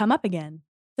probably going to come up again.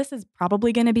 This is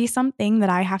probably going to be something that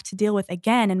I have to deal with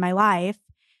again in my life.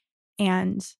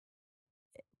 And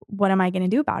what am I going to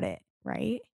do about it?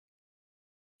 Right?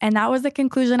 And that was the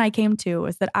conclusion I came to,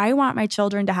 is that I want my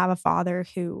children to have a father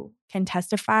who can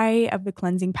testify of the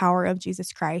cleansing power of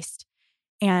Jesus Christ,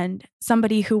 and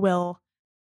somebody who will,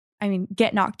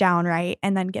 get knocked down, right?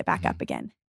 And then get back up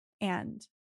again and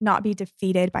not be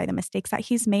defeated by the mistakes that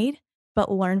he's made,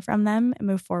 but learn from them and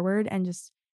move forward and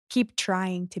just keep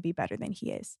trying to be better than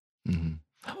he is. Mm-hmm.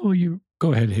 Oh, you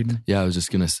go ahead, Hayden. Yeah, I was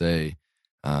just going to say,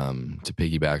 to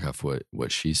piggyback off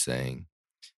what she's saying,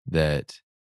 that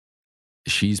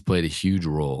she's played a huge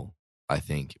role, I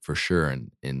think, for sure,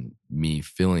 in me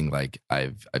feeling like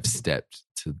I've stepped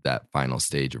to that final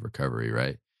stage of recovery,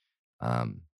 right?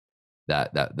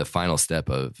 That the final step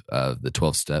of the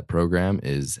 12-step program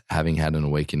is having had an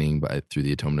awakening through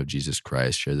the atonement of Jesus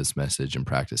Christ, share this message and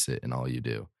practice it in all you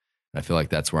do. And I feel like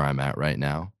that's where I'm at right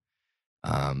now.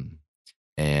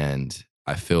 And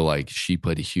I feel like she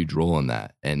played a huge role in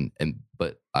that.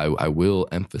 But I will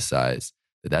emphasize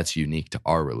that that's unique to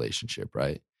our relationship,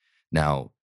 right?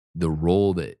 Now, the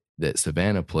role that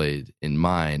Savannah played in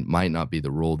mine might not be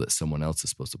the role that someone else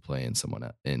is supposed to play in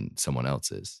someone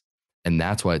else's. And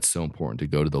that's why it's so important to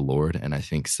go to the Lord. And I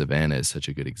think Savannah is such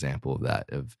a good example of that.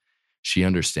 She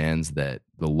understands that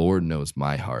the Lord knows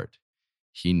my heart.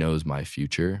 He knows my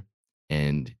future.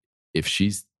 And if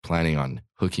she's planning on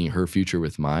hooking her future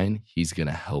with mine, he's going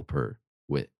to help her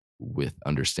with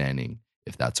understanding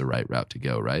if that's a right route to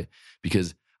go, right?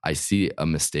 Because I see a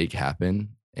mistake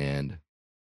happen, and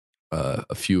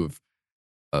a few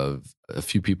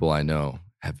people I know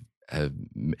have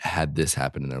had this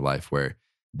happen in their life where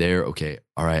they're okay,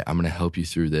 all right, I'm going to help you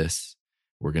through this.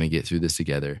 We're going to get through this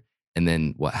together. And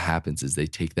then what happens is they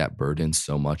take that burden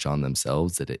so much on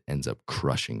themselves that it ends up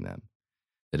crushing them.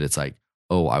 That it's like,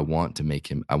 oh, I want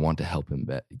to help him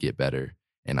get better,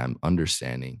 and I'm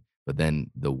understanding. But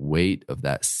then the weight of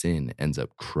that sin ends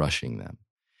up crushing them.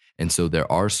 And so there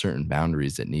are certain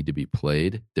boundaries that need to be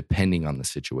played depending on the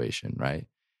situation, right?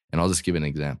 And I'll just give an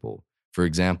example. For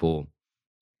example,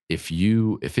 if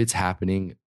it's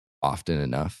happening often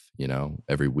enough,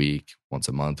 every week, once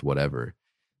a month, whatever,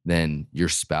 then your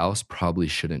spouse probably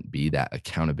shouldn't be that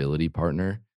accountability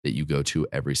partner that you go to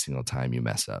every single time you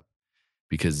mess up,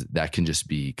 because that can just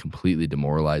be completely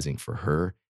demoralizing for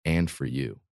her and for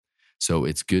you. So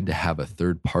it's good to have a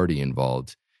third party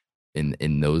involved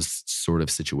in those sort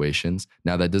of situations.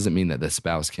 Now, that doesn't mean that the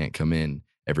spouse can't come in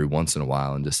every once in a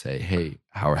while and just say, hey,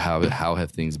 how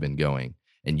have things been going?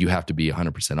 And you have to be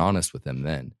 100% honest with them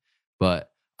then.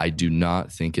 But I do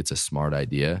not think it's a smart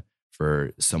idea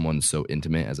for someone so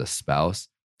intimate as a spouse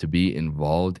to be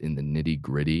involved in the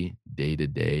nitty-gritty,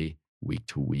 day-to-day,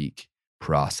 week-to-week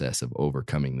process of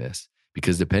overcoming this.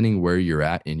 Because depending where you're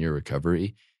at in your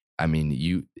recovery, I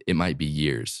mean, it might be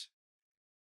years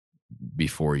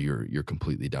before you're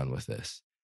completely done with this.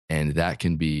 And that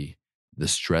can be the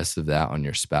stress of that on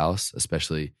your spouse,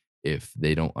 especially if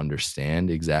they don't understand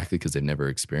exactly because they've never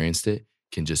experienced it,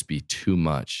 can just be too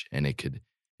much. And it could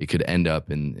end up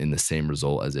in the same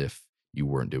result as if you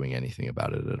weren't doing anything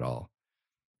about it at all.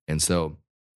 And so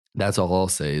that's all I'll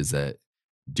say, is that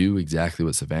do exactly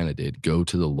what Savannah did. Go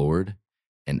to the Lord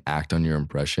and act on your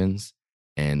impressions.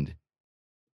 And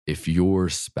if your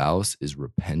spouse is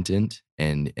repentant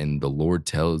and the Lord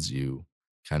tells you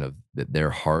kind of that their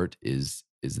heart is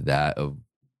that of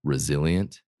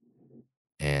resilient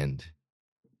and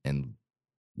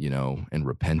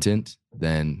repentant,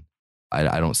 then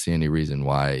I don't see any reason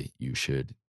why you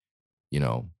should,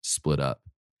 split up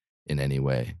in any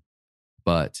way.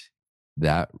 But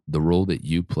that the role that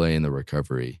you play in the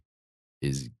recovery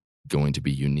is going to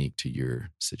be unique to your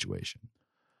situation.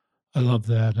 I love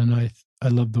that. And I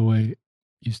love the way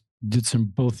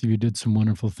both of you did some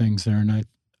wonderful things there. And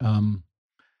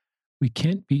we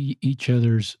can't be each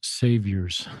other's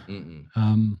saviors.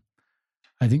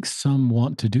 I think some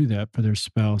want to do that for their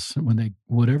spouse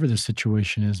whatever the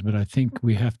situation is, but I think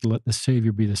we have to let the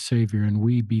Savior be the Savior and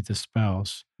we be the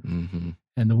spouse. Mm-hmm.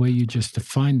 And the way you just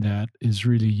defined that is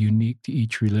really unique to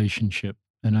each relationship.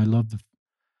 And I love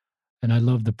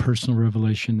the personal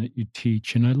revelation that you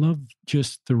teach. And I love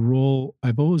just the role.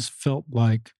 I've always felt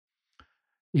like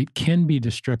it can be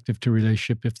destructive to a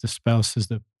relationship if the spouse is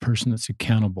the person that's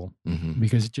accountable,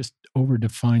 because it just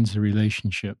over-defines the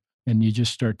relationship. And you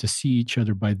just start to see each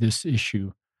other by this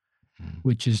issue,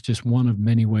 which is just one of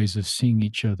many ways of seeing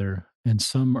each other. And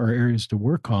some are areas to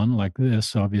work on, like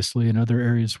this, obviously, and other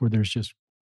areas where there's just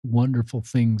wonderful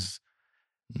things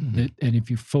that, and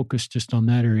if you focus just on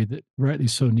that area that rightly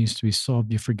so needs to be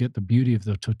solved, you forget the beauty of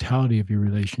the totality of your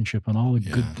relationship and all the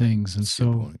good things. And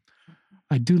so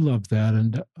I do love that.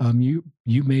 And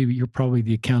you're probably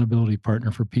the accountability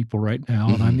partner for people right now,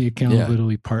 and I'm the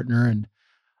accountability partner, and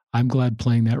I'm glad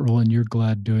playing that role, and you're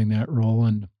glad doing that role.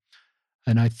 And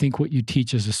I think what you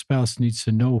teach as a spouse needs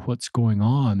to know what's going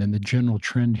on and the general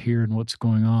trend here and what's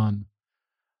going on.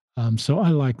 So I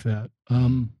like that.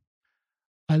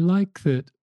 I like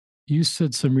that you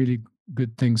said some really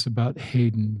good things about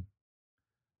Hayden.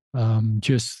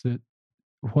 Just that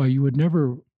while you would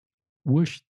never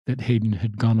wish that Hayden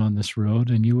had gone on this road,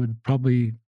 and you would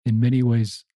probably, in many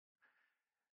ways,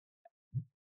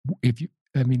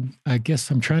 I mean, I guess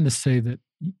I'm trying to say that,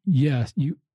 yes,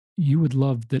 you would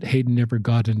love that Hayden never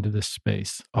got into this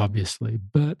space, obviously.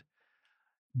 But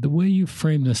the way you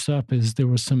frame this up is there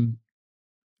was some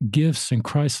gifts and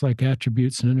Christ-like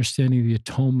attributes and understanding of the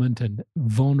atonement and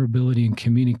vulnerability and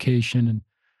communication. And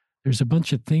there's a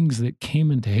bunch of things that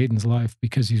came into Hayden's life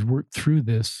because he's worked through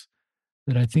this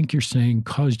that I think you're saying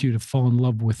caused you to fall in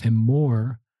love with him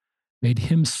more, made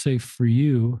him safe for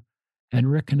you,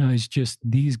 and recognize just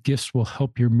these gifts will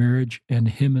help your marriage and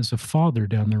him as a father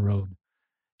down the road.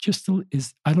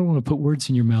 I don't want to put words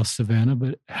in your mouth, Savannah,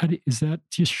 but is that,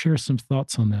 just share some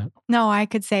thoughts on that? No, I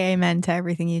could say amen to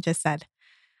everything you just said.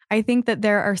 I think that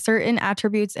there are certain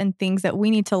attributes and things that we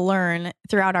need to learn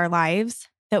throughout our lives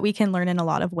that we can learn in a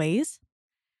lot of ways.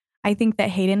 I think that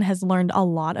Hayden has learned a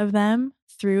lot of them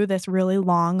through this really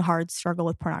long, hard struggle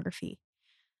with pornography.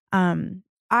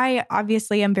 I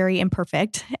obviously am very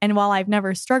imperfect. And while I've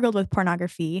never struggled with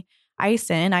pornography, I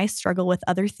sin, I struggle with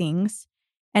other things.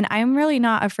 And I'm really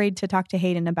not afraid to talk to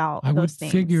Hayden about those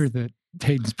things. I would figure that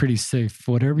Hayden's pretty safe,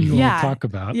 whatever you want to talk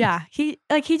about. Yeah. He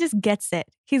just gets it.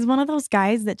 He's one of those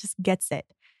guys that just gets it.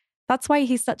 That's why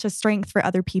he's such a strength for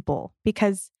other people,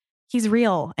 because he's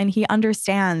real and he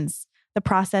understands the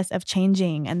process of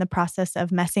changing and the process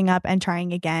of messing up and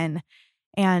trying again.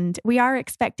 And we are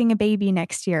expecting a baby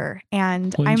next year.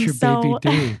 And When's your baby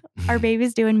due? Our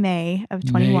baby's due in May of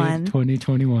 21. May of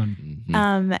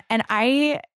 2021.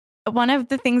 And one of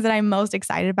the things that I'm most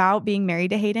excited about being married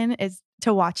to Hayden is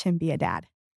to watch him be a dad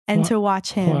and to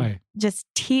watch him just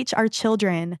teach our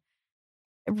children,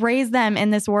 raise them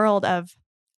in this world of,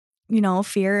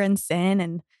 fear and sin.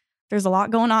 And there's a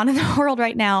lot going on in the world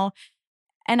right now.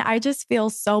 And I just feel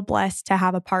so blessed to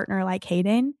have a partner like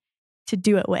Hayden to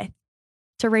do it with,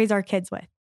 to raise our kids with.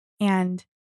 And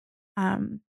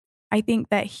I think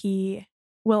that he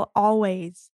will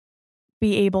always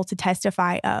be able to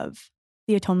testify of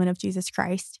the atonement of Jesus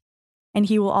Christ. And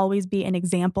he will always be an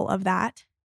example of that,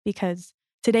 because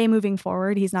today moving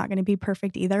forward, he's not going to be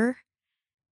perfect either.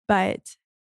 But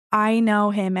I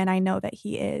know him and I know that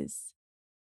he is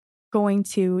going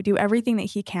to do everything that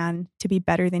he can to be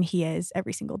better than he is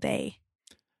every single day.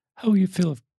 How will you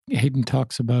feel if Hayden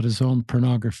talks about his own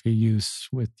pornography use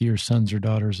with your sons or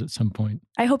daughters at some point?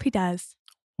 I hope he does.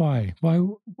 Why?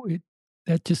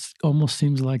 That just almost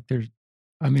seems like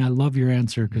I love your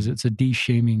answer because it's a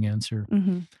de-shaming answer.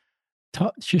 Mm-hmm.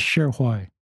 Just share why.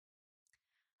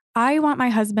 I want my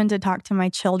husband to talk to my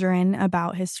children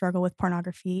about his struggle with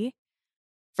pornography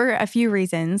for a few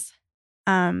reasons.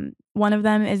 One of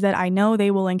them is that I know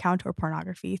they will encounter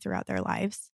pornography throughout their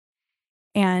lives.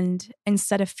 And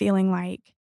instead of feeling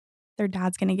like their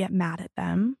dad's going to get mad at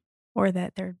them or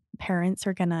that their parents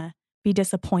are going to be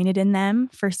disappointed in them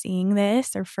for seeing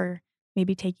this or for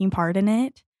maybe taking part in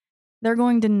it, they're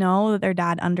going to know that their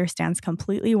dad understands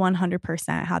completely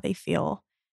 100% how they feel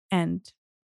and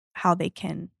how they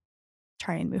can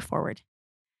try and move forward,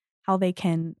 how they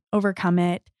can overcome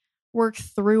it, work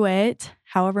through it,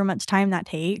 however much time that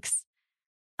takes.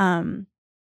 Not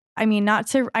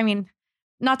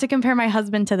to compare my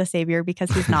husband to the Savior,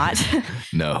 because he's not.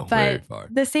 No, but very far.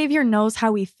 The Savior knows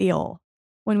how we feel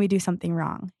when we do something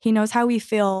wrong. He knows how we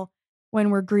feel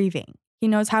when we're grieving. He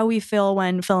knows how we feel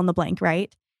when fill in the blank,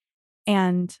 right?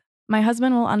 And my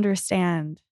husband will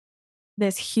understand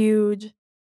this huge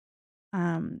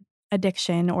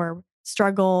addiction or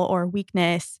struggle or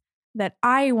weakness that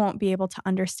I won't be able to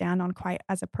understand on quite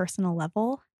as a personal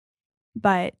level,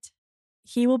 but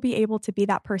he will be able to be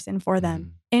that person for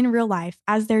them in real life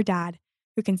as their dad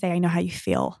who can say, I know how you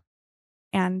feel.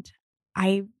 And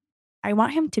I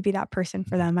want him to be that person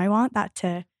for them. I want that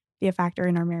to be a factor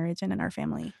in our marriage and in our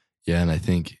family. Yeah. And I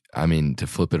think, to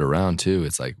flip it around too,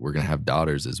 it's like we're going to have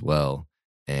daughters as well.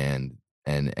 And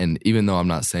even though I'm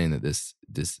not saying that this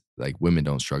like women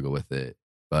don't struggle with it,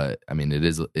 but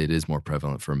it is more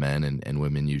prevalent for men, and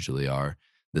women usually are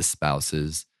the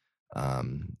spouses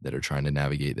that are trying to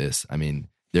navigate this.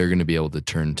 They're going to be able to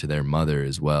turn to their mother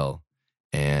as well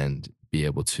and be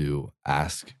able to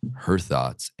ask her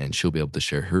thoughts, and she'll be able to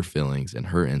share her feelings and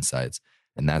her insights.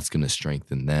 And that's going to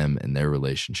strengthen them and their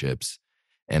relationships.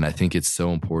 And I think it's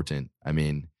so important.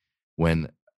 When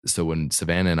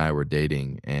Savannah and I were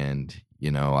dating, and,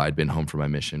 I'd been home from my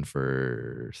mission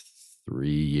for 3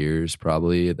 years,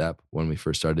 probably when we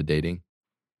first started dating,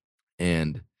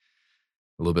 and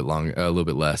a little bit longer, a little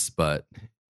bit less, but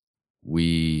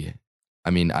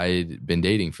I'd been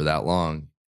dating for that long,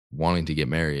 wanting to get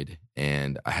married,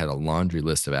 and I had a laundry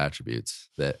list of attributes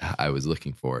that I was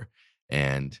looking for.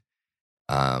 And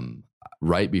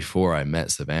right before I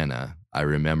met Savannah, I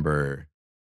remember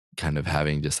kind of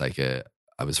having just I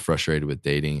was frustrated with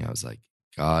dating. I was like,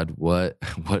 God, what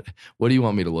do you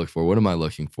want me to look for? What am I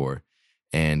looking for?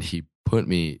 And he put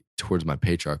me towards my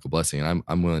patriarchal blessing. And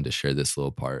I'm willing to share this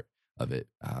little part of it.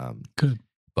 Good.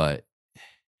 But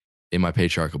in my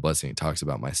patriarchal blessing, it talks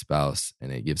about my spouse,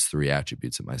 and it gives 3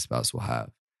 attributes that my spouse will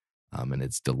have. And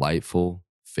it's delightful,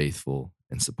 faithful,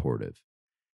 and supportive.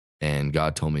 And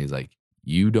God told me, he's like,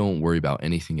 you don't worry about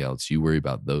anything else. You worry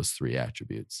about those 3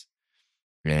 attributes.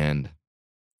 And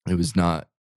it was not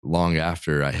long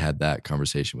after I had that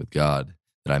conversation with God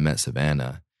that I met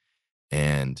Savannah,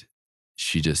 and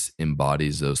she just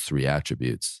embodies those 3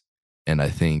 attributes. And I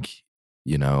think,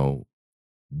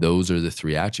 those are the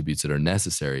 3 attributes that are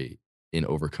necessary in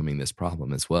overcoming this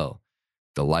problem as well.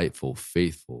 Delightful,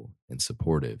 faithful, and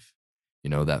supportive.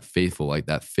 That faithful, like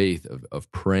that faith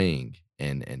of praying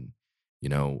and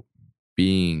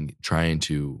trying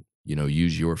to,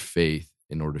 use your faith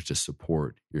in order to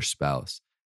support your spouse.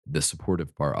 The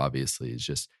supportive part, obviously, is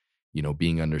just,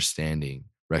 being understanding,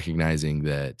 recognizing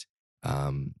that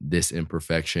this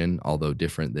imperfection, although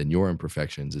different than your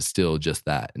imperfections, is still just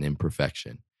that, an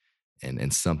imperfection,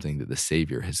 and something that the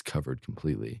Savior has covered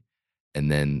completely.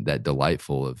 And then that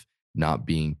delightful of not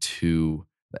being too,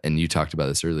 and you talked about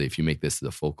this earlier, if you make this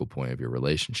the focal point of your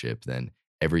relationship, then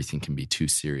everything can be too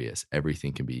serious.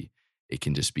 It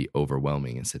can just be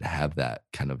overwhelming, instead of have that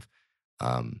kind of,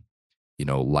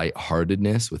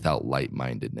 lightheartedness without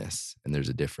light-mindedness. And there's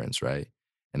a difference, right?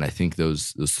 And I think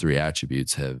those 3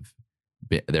 attributes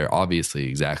they're obviously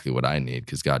exactly what I need,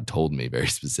 because God told me very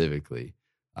specifically.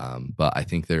 But I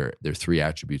think they're 3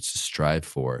 attributes to strive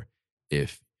for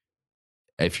if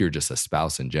you're just a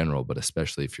spouse in general, but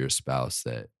especially if you're a spouse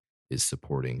that is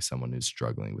supporting someone who's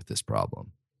struggling with this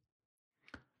problem.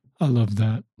 I love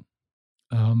that.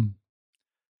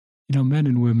 Men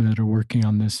and women that are working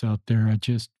on this out there,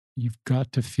 you've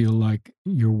got to feel like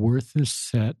your worth is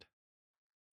set.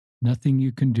 Nothing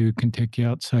you can do can take you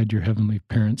outside your heavenly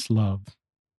parents' love.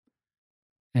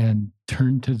 And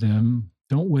turn to them.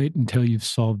 Don't wait until you've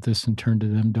solved this and turn to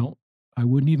them. I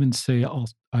wouldn't even say I'm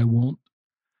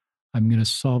going to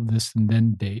solve this and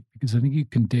then date, because I think you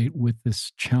can date with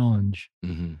this challenge.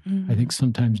 Mm-hmm. Mm-hmm. I think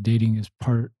sometimes dating it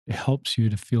helps you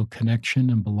to feel connection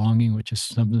and belonging, which is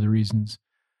some of the reasons.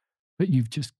 But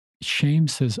shame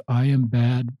says, I am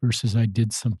bad versus I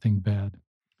did something bad.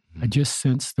 Mm-hmm. I just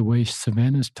sense the way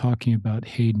Savannah's talking about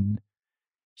Hayden,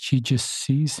 she just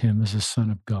sees him as a son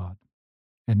of God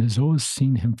and has always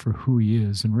seen him for who he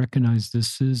is, and recognized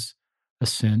this is a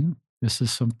sin. This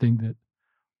is something that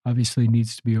obviously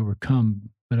needs to be overcome.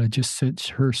 But I just sense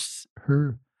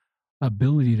her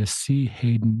ability to see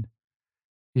Hayden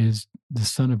is the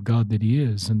son of God that he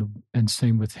is, and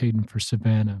same with Hayden for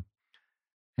Savannah.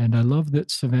 And I love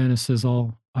that Savannah says,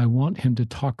 I want him to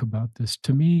talk about this.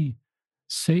 To me,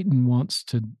 Satan wants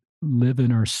to live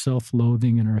in our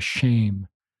self-loathing and our shame.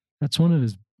 That's one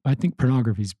of I think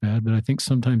pornography is bad, but I think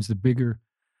sometimes the bigger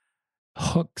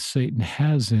hook Satan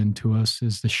has into us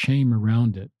is the shame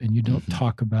around it. And you don't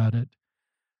talk about it.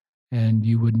 And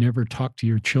you would never talk to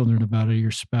your children about it, your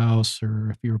spouse,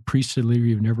 or if you're a priestly leader,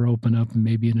 you've never opened up, and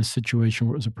maybe in a situation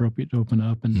where it was appropriate to open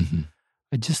up. And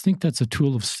I just think that's a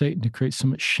tool of Satan to create so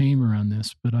much shame around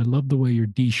this. But I love the way you're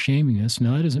de-shaming this.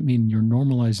 Now, that doesn't mean you're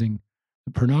normalizing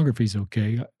the pornography is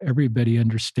okay. Everybody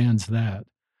understands that.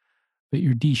 But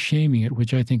you're de-shaming it,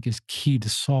 which I think is key to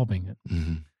solving it.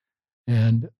 Mm-hmm.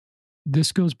 And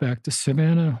this goes back to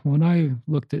Savannah. When I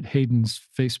looked at Hayden's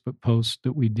Facebook post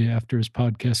that we did after his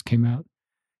podcast came out,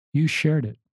 you shared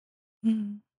it.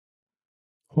 Mm-hmm.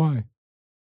 Why?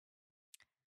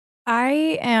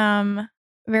 I am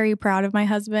very proud of my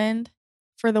husband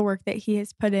for the work that he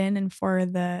has put in and for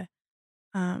the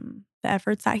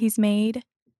efforts that he's made.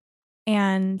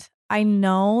 And I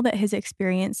know that his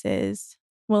experiences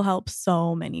will help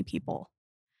so many people.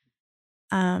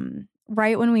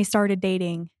 Right when we started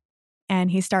dating and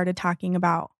he started talking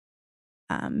about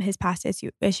his past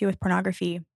issue with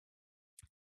pornography,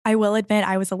 I will admit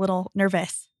I was a little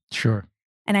nervous. Sure.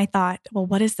 And I thought, well,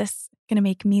 what is this going to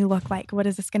make me look like? What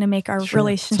is this going to make our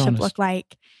relationship look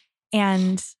like?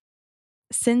 And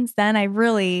since then, I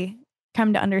really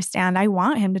come to understand I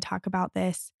want him to talk about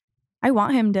this. I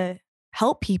want him to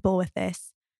help people with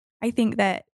this. I think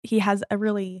that he has a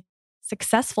really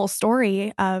successful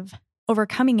story of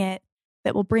overcoming it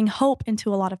that will bring hope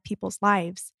into a lot of people's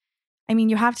lives. I mean,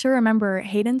 you have to remember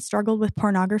Hayden struggled with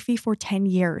pornography for 10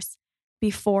 years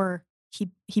before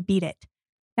he beat it.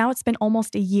 Now it's been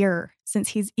almost a year since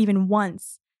he's even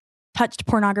once touched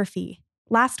pornography.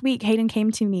 Last week, Hayden came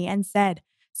to me and said,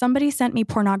 somebody sent me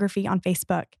pornography on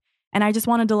Facebook, and I just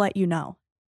wanted to let you know.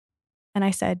 And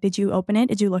I said, did you open it?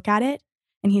 Did you look at it?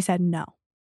 And he said, no.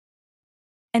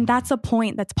 And that's a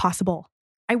point that's possible.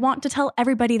 I want to tell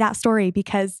everybody that story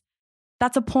because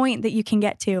that's a point that you can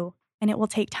get to, and it will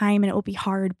take time and it will be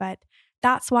hard, but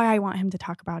that's why I want him to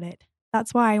talk about it.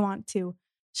 That's why I want to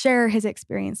share his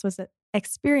experiences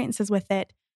with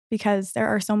it, because there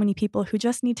are so many people who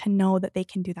just need to know that they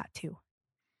can do that too.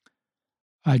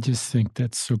 I just think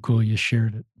that's so cool you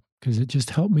shared it, because it just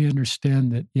helped me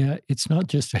understand that, yeah, it's not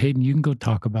just, Hayden, you can go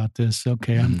talk about this.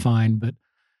 Okay, I'm fine. But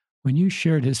when you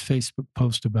shared his Facebook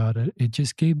post about it, it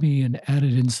just gave me an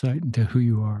added insight into who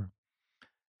you are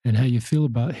and how you feel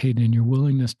about Hayden and your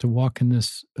willingness to walk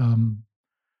this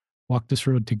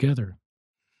road together.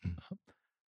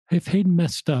 If Hayden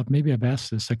messed up, maybe I've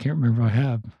asked this, I can't remember if I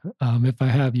have. If I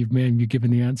have, you've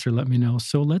given the answer, let me know.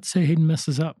 So let's say Hayden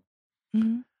messes up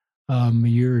a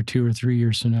year or 2 or 3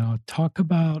 years from now. Talk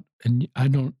about, and I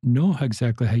don't know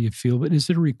exactly how you feel, but is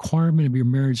it a requirement of your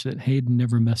marriage that Hayden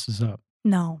never messes up?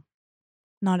 No,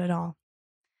 not at all.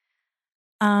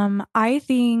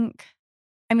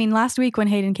 Last week when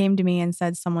Hayden came to me and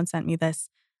said, someone sent me this,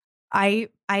 I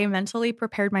mentally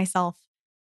prepared myself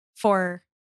for,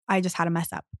 I just had a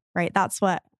mess up, right? That's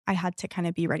what I had to kind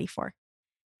of be ready for.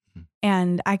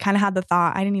 And I kind of had the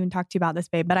thought, I didn't even talk to you about this,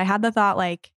 babe, but I had the thought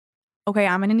like, okay,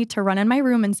 I'm going to need to run in my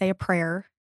room and say a prayer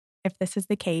if this is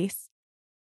the case,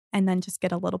 and then just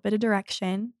get a little bit of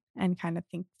direction and kind of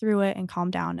think through it and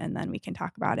calm down, and then we can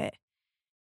talk about it.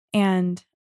 And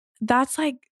that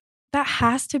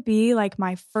has to be like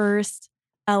my first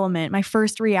element. My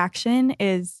first reaction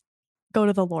is go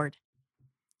to the Lord.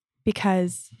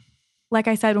 Because like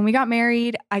I said, when we got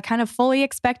married, I kind of fully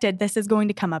expected this is going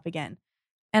to come up again.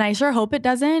 And I sure hope it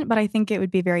doesn't, but I think it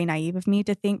would be very naive of me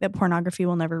to think that pornography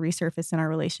will never resurface in our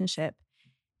relationship.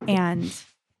 And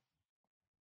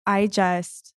I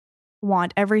just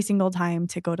want every single time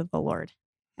to go to the Lord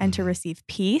and to receive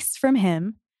peace from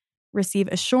him, receive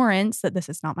assurance that this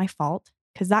is not my fault,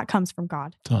 because that comes from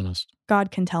God. It's honest.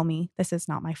 God can tell me this is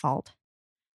not my fault.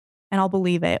 And I'll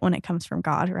believe it when it comes from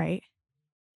God, right?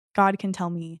 God can tell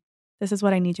me this is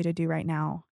what I need you to do right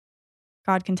now.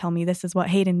 God can tell me this is what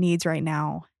Hayden needs right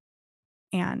now.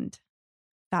 And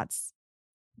that's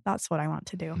what I want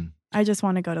to do. I just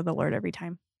want to go to the Lord every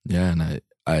time. Yeah. And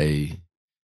I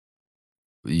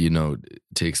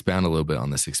to expound a little bit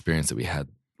on this experience that we had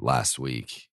last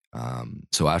week.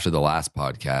 So after the last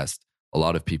podcast, a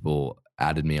lot of people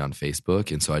added me on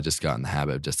Facebook. And so I just got in the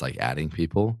habit of just like adding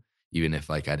people, even if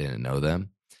like I didn't know them.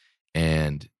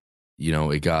 And,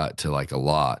 it got to like a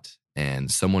lot.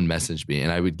 And someone messaged me,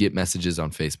 and I would get messages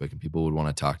on Facebook and people would want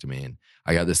to talk to me. And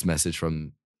I got this message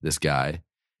from this guy,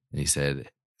 and he said,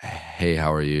 "Hey,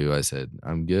 how are you?" I said,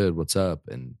 "I'm good. What's up?"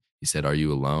 And he said, "Are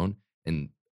you alone?" And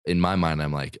in my mind,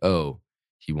 I'm like, oh,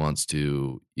 he wants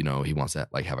to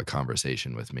like have a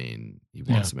conversation with me, and he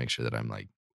wants to make sure that I'm like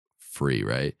free.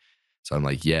 Right. So I'm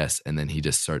like, yes. And then he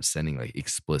just starts sending like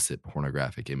explicit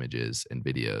pornographic images and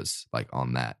videos like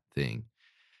on that thing.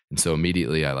 And so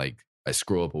immediately I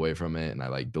scroll up away from it and I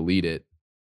like delete it.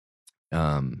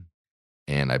 And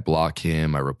I block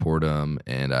him, I report him,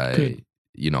 and I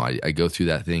go through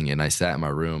that thing. And I sat in my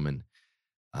room, and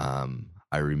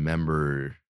I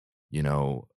remember,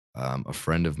 a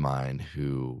friend of mine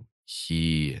who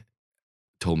he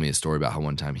told me a story about how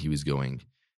one time he was going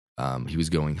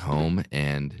home,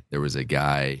 and there was a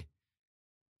guy.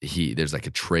 There's like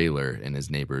a trailer in his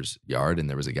neighbor's yard, and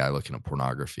there was a guy looking at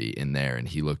pornography in there, and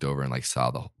he looked over and like saw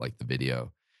the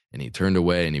video, and he turned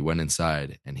away and he went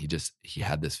inside, and he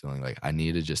had this feeling like, I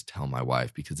need to just tell my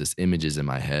wife, because this image is in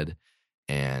my head,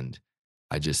 and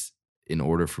in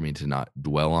order for me to not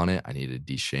dwell on it, I need to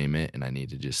de-shame it, and I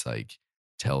need to just like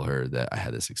tell her that I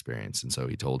had this experience. And so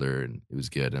he told her, and it was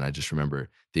good. And I just remember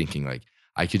thinking like,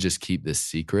 I could just keep this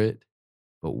secret,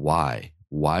 but why?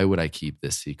 Why would I keep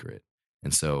this secret?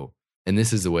 And so, and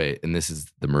this is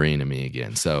the Marine in me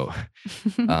again. So,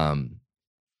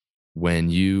 when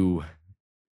you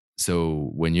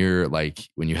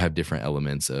have different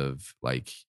elements of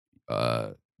like,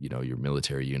 your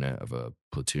military unit of a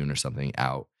platoon or something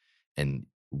out, and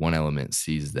one element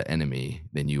sees the enemy,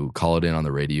 then you call it in on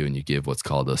the radio and you give what's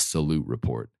called a salute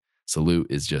report. Salute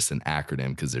is just an acronym,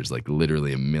 because there's like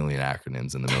literally a million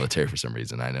acronyms in the military for some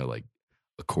reason. I know like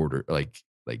a quarter, like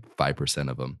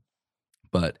 5% of them.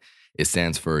 But it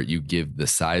stands for, you give the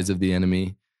size of the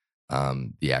enemy,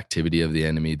 the activity of the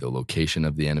enemy, the location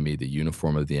of the enemy, the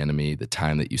uniform of the enemy, the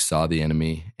time that you saw the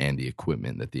enemy, and the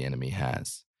equipment that the enemy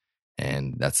has.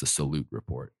 And that's the salute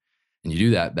report. And you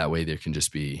do that way there can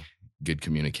just be good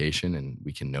communication, and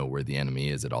we can know where the enemy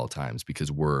is at all times, because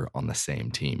we're on the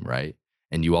same team, right?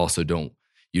 And you also don't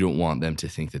want them to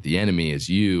think that the enemy is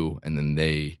you, and then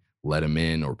they let him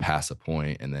in or pass a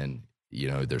point, and then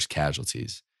there's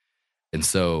casualties. And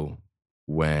so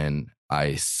when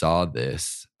I saw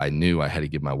this, I knew I had to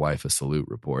give my wife a salute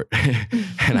report.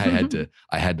 And I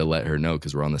had to let her know,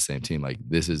 because we're on the same team. Like,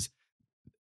 this is,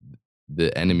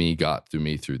 the enemy got through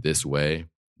me through this way.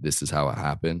 This is how it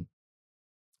happened.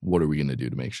 What are we going to do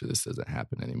to make sure this doesn't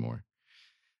happen anymore?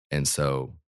 And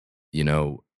so,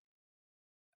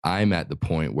 I'm at the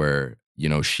point where,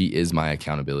 she is my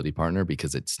accountability partner,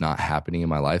 because it's not happening in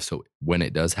my life. So when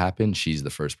it does happen, she's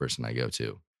the first person I go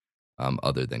to,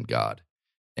 other than God.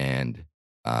 And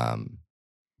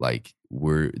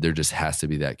there just has to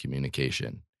be that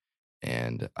communication.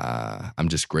 And I'm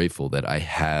just grateful that I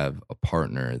have a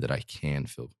partner that I can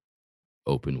feel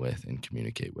open with and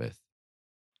communicate with.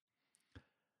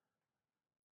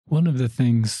 One of the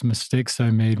mistakes I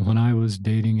made when I was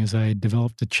dating is I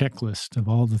developed a checklist of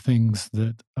all the things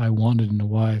that I wanted in a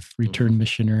wife: returned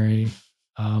missionary,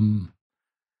 and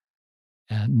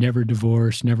never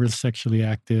divorced, never sexually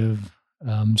active,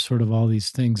 sort of all these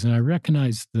things. And I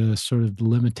recognized the sort of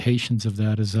limitations of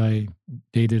that as I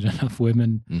dated enough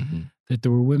women, that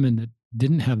there were women that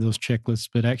didn't have those checklists,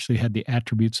 but actually had the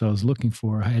attributes I was looking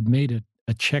for. I had made a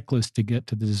checklist to get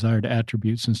to the desired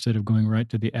attributes instead of going right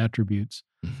to the attributes,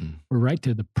 or right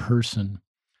to the person.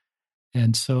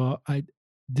 And so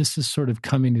this is sort of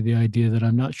coming to the idea that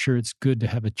I'm not sure it's good to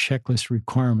have a checklist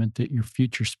requirement that your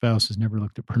future spouse has never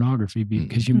looked at pornography,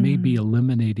 because you may be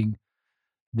eliminating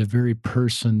the very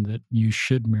person that you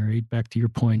should marry. Back to your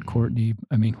point, Courtney,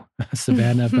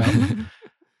 Savannah, about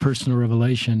personal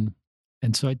revelation.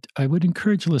 And so I would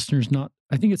encourage listeners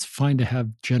I think it's fine to have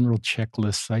general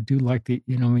checklists. I do like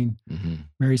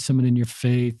marry someone in your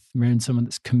faith, marrying someone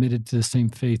that's committed to the same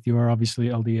faith. You are obviously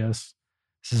LDS.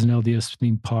 This is an LDS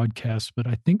themed podcast, but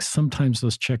I think sometimes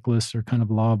those checklists are kind of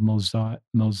law of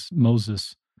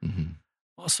Moses.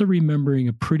 Also remembering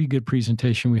a pretty good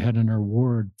presentation we had in our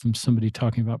ward from somebody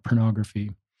talking about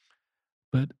pornography.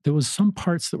 But there was some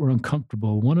parts that were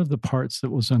uncomfortable. One of the parts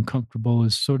that was uncomfortable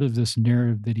is sort of this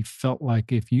narrative that he felt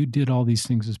like if you did all these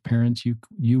things as parents, you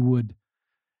would,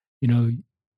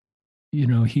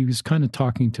 he was kind of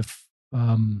talking to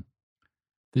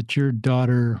that your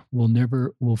daughter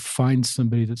will find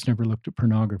somebody that's never looked at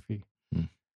pornography.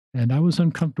 And I was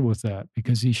uncomfortable with that,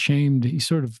 because he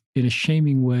sort of, in a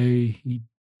shaming way,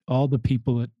 all the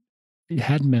people that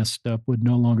had messed up would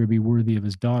no longer be worthy of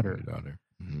his daughter.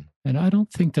 And I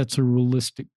don't think that's a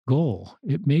realistic goal.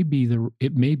 It may be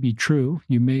true.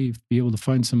 You may be able to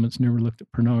find someone that's never looked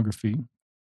at pornography,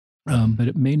 but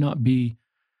it may not be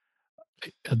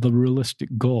the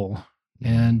realistic goal.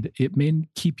 And it may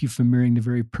keep you from marrying the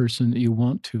very person that you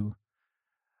want to.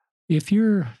 If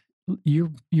you're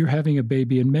having a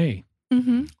baby in May,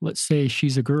 let's say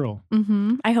she's a girl.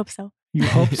 I hope so. You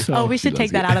hope so. Oh, we should take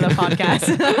that out of the podcast.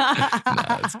 No,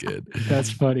 that's good.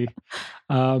 That's funny.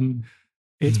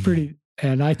 It's pretty,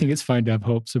 and I think it's fine to have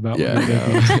hopes about what we're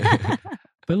doing.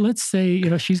 But let's say,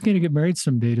 she's going to get married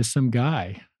someday to some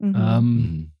guy.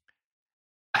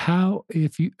 How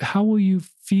will you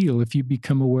feel if you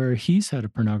become aware he's had a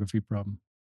pornography problem?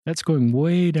 That's going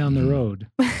way down the road.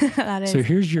 That is. So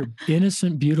here's your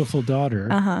innocent, beautiful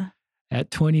daughter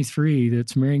at 23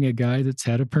 that's marrying a guy that's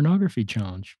had a pornography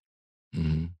challenge.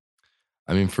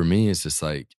 For me, it's just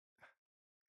like,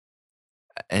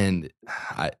 and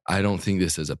I don't think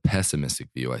this is a pessimistic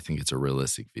view. I think it's a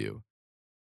realistic view.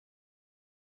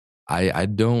 I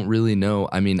don't really know.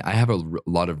 I have a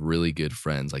lot of really good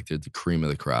friends, like they're the cream of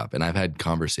the crop. And I've had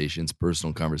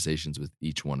personal conversations with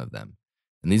each one of them.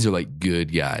 And these are like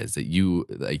good guys that you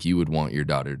would want your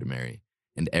daughter to marry.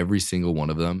 And every single one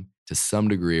of them, to some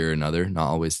degree or another, not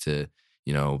always to,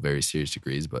 very serious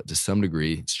degrees, but to some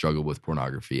degree, struggle with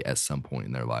pornography at some point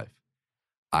in their life.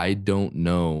 I don't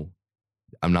know.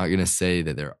 I'm not going to say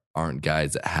that there aren't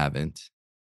guys that haven't,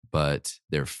 but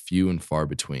they're few and far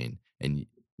between. And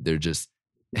they're just,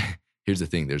 here's the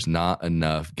thing. There's not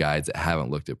enough guys that haven't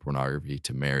looked at pornography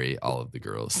to marry all of the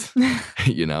girls,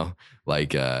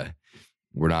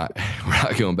 we're not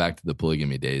going back to the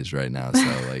polygamy days right now.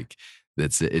 So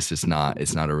it's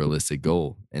not a realistic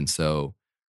goal. And so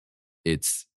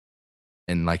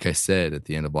and like I said at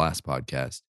the end of last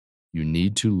podcast, you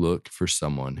need to look for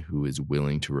someone who is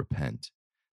willing to repent.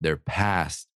 Their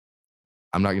past,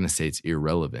 I'm not going to say it's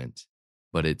irrelevant,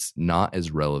 but it's not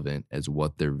as relevant as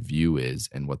what their view is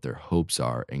and what their hopes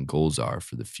are and goals are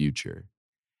for the future.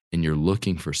 And you're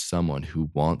looking for someone who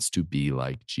wants to be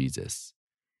like Jesus,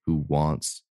 who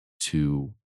wants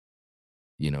to,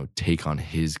 take on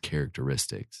his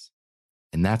characteristics.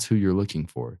 And that's who you're looking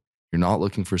for. You're not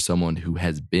looking for someone who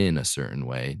has been a certain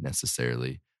way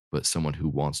necessarily, but someone who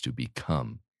wants to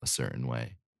become a certain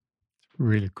way.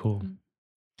 Really cool.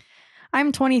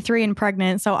 I'm 23 and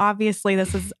pregnant, so obviously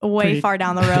this is way Pretty- far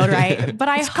down the road, right? But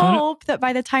I It's kinda- hope that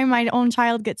by the time my own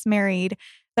child gets married,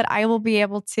 that I will be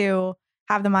able to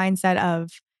have the mindset of,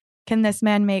 can this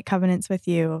man make covenants with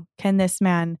you? Can this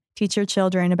man teach your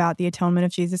children about the atonement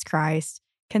of Jesus Christ?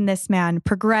 Can this man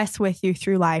progress with you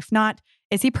through life? Not,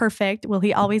 is he perfect? Will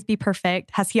he always be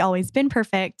perfect? Has he always been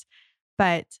perfect?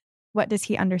 But what does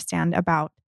he understand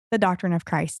about the doctrine of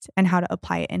Christ and how to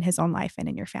apply it in his own life and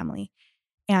in your family?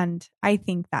 And I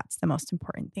think that's the most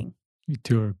important thing. You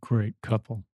two are a great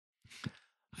couple.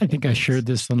 I think I shared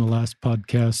this on the last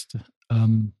podcast.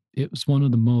 It was one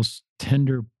of the most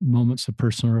tender moments of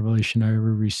personal revelation I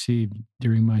ever received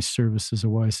during my service as a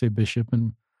YSA bishop.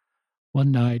 And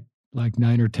one night, like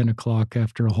 9 or 10 o'clock,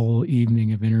 after a whole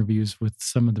evening of interviews with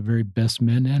some of the very best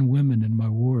men and women in my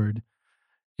ward,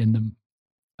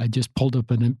 I just pulled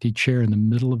up an empty chair in the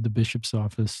middle of the bishop's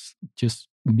office, just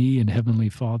me and Heavenly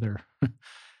Father.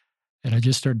 And I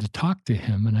just started to talk to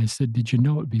him. And I said, did you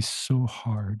know it'd be so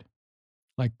hard?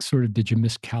 Like, sort of, did you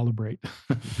miscalibrate?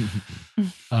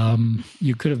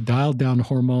 You could have dialed down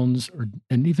hormones,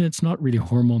 and even it's not really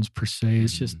hormones per se.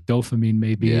 It's just dopamine,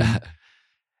 maybe. Yeah.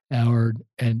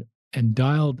 And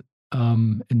dialed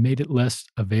and made it less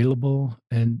available,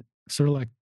 and sort of like.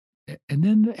 And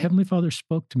then the Heavenly Father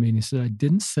spoke to me, and he said, I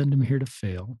didn't send him here to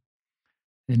fail.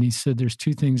 And he said, there's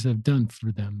two things I've done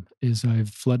for them, is I've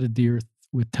flooded the earth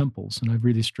with temples. And I've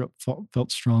really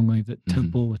felt strongly that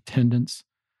temple attendance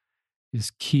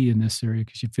is key in this area,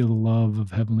 because you feel the love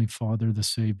of Heavenly Father, the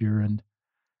Savior, and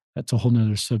that's a whole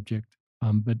nother subject.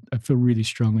 But I feel really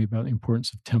strongly about the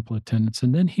importance of temple attendance.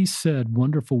 And then he said,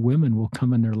 wonderful women will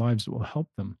come in their lives that will help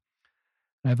them.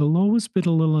 I've always been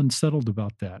a little unsettled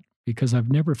about that, because I've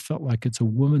never felt like it's a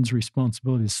woman's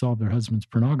responsibility to solve their husband's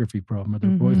pornography problem or their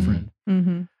boyfriend.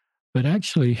 But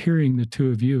actually hearing the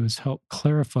two of you has helped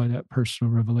clarify that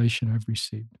personal revelation I've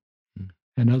received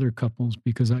and other couples,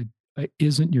 because it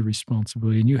isn't your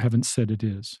responsibility, and you haven't said it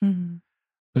is.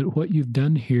 But what you've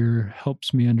done here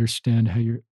helps me understand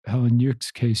how in your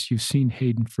case, you've seen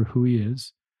Hayden for who he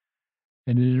is.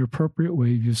 And in an appropriate way,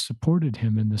 you've supported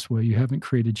him in this way. You haven't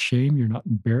created shame. You're not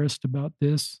embarrassed about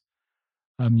this.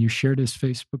 You shared his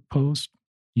Facebook post.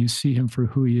 You see him for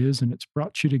who he is, and it's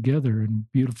brought you together in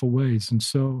beautiful ways. And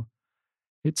so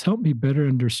it's helped me better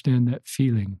understand that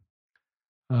feeling.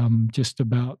 Just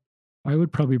about, I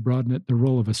would probably broaden it, the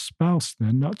role of a spouse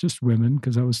then, not just women,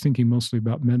 because I was thinking mostly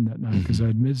about men that night, because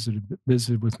I'd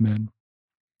visited with men.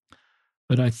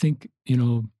 But I think,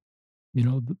 the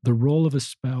role of a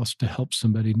spouse to help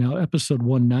somebody. Now, episode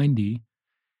 190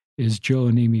 is Joe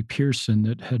and Amy Pearson,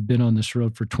 that had been on this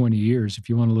road for 20 years. If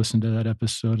you want to listen to that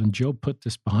episode, and Joe put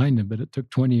this behind him, but it took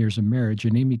 20 years of marriage.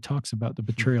 And Amy talks about the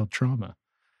betrayal trauma.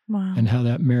 Wow. And how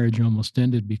that marriage almost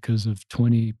ended because of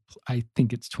 20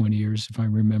 years, if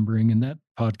I'm remembering. And that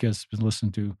podcast has been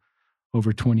listened to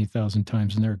over 20,000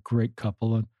 times, and they're a great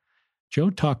couple. And Joe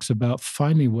talks about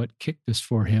finally what kicked this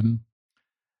for him.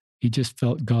 He just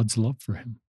felt God's love for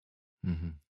him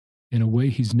in a way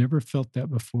he's never felt that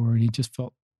before. And he just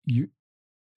felt,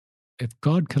 if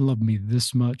God can love me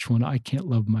this much when I can't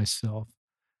love myself,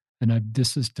 and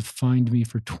this has defined me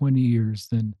for 20 years,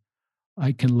 then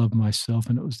I can love myself.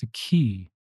 And it was the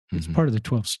key. It's part of the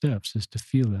 12 steps, is to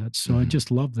feel that. So I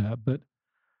just love that. But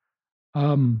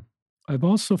I've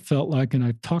also felt like, and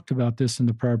I've talked about this in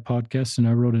the prior podcast, and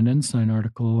I wrote an Ensign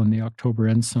article in the October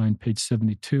Ensign, page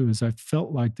 72, is I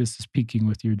felt like this is peaking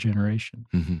with your generation.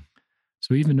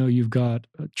 So even though you've got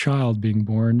a child being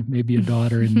born, maybe a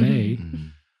daughter in May,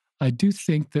 I do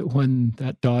think that when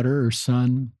that daughter or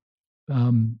son,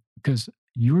 because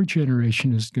your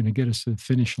generation is going to get us to the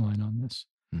finish line on this.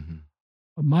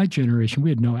 My generation, we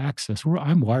had no access.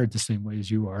 I'm wired the same way as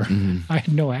you are. I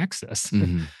had no access.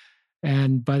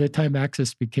 And by the time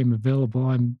access became available,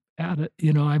 I'm at it.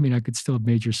 I could still have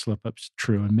major slip-ups,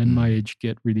 true. And men my age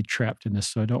get really trapped in this.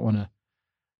 So I don't want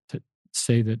to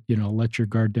say that, let your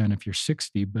guard down if you're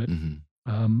 60. But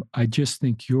I just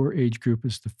think your age group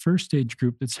is the first age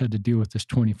group that's had to deal with this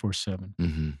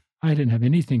 24/7. I didn't have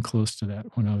anything close to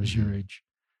that when I was your age.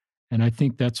 And I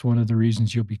think that's one of the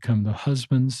reasons you'll become the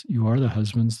husbands. You are the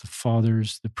husbands, the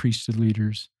fathers, the priesthood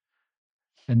leaders.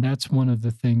 And that's one of the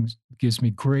things that gives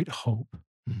me great hope.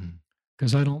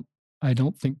 Because I don't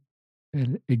think,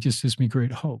 it just gives me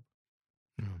great hope.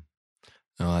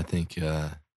 No, I think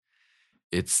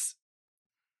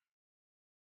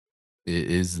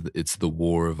it's the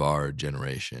war of our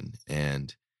generation,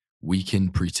 and we can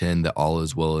pretend that all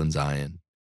is well in Zion.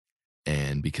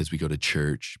 And because we go to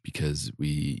church, because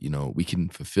we can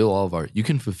fulfill you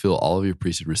can fulfill all of your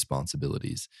priesthood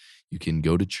responsibilities. You can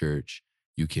go to church,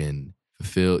 you can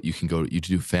you can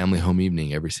do family home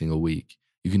evening every single week.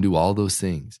 You can do all those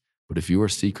things. But if you are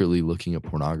secretly looking at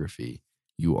pornography,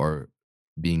 you are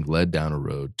being led down a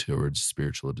road towards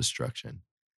spiritual destruction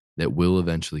that will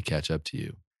eventually catch up to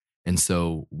you. And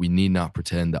so we need not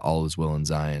pretend that all is well in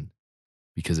Zion,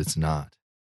 because it's not.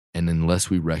 And unless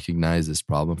we recognize this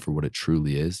problem for what it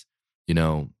truly is,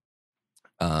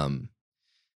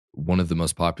 one of the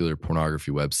most popular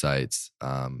pornography websites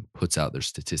puts out their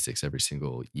statistics every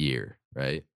single year,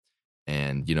 right?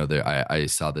 And I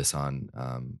saw this on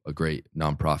a great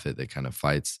nonprofit that kind of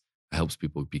helps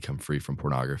people become free from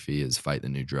pornography, is Fight the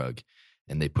New Drug,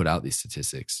 and they put out these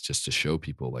statistics just to show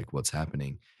people like what's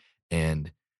happening.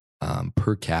 And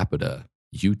per capita,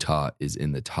 Utah is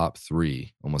in the top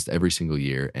 3 almost every single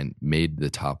year, and made the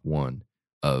top 1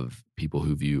 of people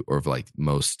who view, or of like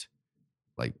most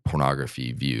like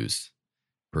pornography views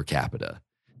per capita.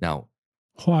 Now,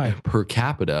 why per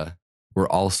capita, we're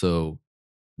also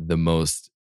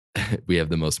we have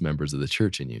the most members of the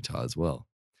church in Utah as well.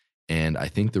 And I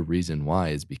think the reason why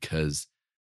is because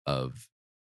of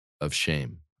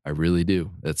shame. I really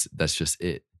do. That's just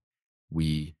it.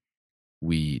 We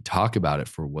talk about it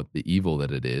for what the evil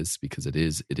that it is, because it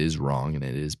is wrong and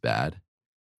it is bad.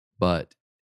 But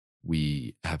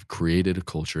we have created a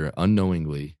culture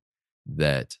unknowingly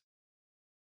that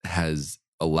has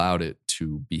allowed it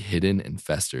to be hidden and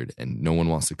festered, and no one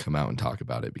wants to come out and talk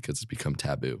about it because it's become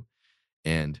taboo.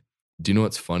 And do you know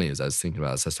what's funny is I was thinking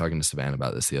about this. I was talking to Savannah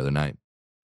about this the other night.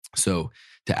 So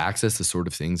to access the sort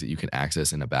of things that you can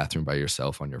access in a bathroom by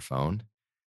yourself on your phone,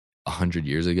 100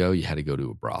 years ago, you had to go to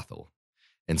a brothel.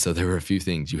 And so there were a few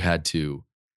things you had to,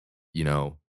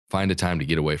 find a time to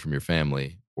get away from your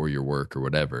family or your work or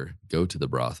whatever, go to the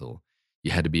brothel.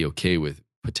 You had to be okay with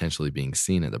potentially being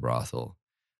seen at the brothel.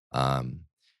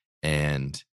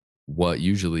 And what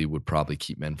usually would probably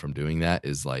keep men from doing that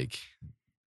is like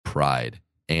pride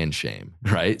and shame,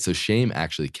 right? So shame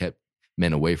actually kept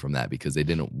men away from that because they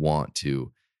didn't want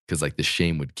to, because like the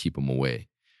shame would keep them away,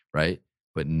 right?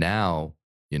 But now,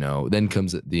 then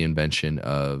comes the invention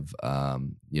of,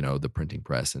 the printing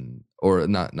press or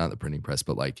not the printing press,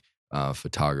 but like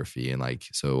photography. And like,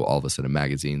 so all of a sudden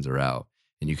magazines are out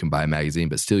and you can buy a magazine,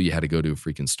 but still you had to go to a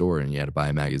freaking store and you had to buy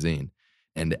a magazine.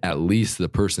 And at least the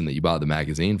person that you bought the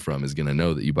magazine from is going to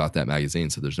know that you bought that magazine.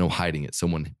 So there's no hiding it.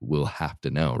 Someone will have to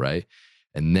know, right?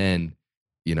 And then,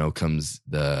 comes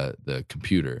the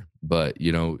computer. But,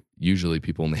 usually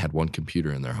people only had one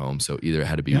computer in their home. So either it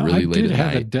had to be really late at night. I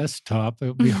did have a desktop. It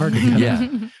would be hard to get. Yeah,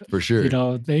 for sure.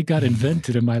 They got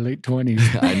invented in my late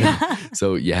 20s. I know.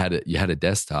 So you had a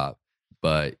desktop,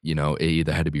 but, it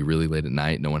either had to be really late at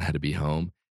night. No one had to be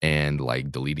home. And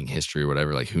like deleting history or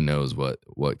whatever, like who knows what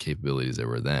capabilities there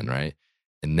were then, right?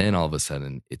 And then all of a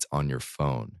sudden it's on your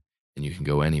phone and you can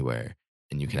go anywhere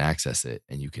and you can access it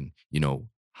and you can,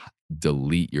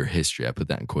 delete your history. I put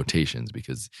that in quotations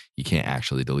because you can't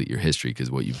actually delete your history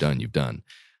because what you've done.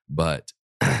 But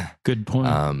good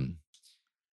point.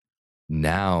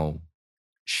 Now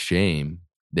shame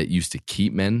that used to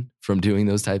keep men from doing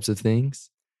those types of things.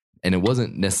 And it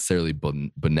wasn't necessarily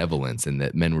benevolence, and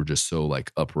that men were just so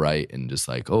like upright and just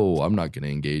like, oh, I'm not going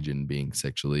to engage in being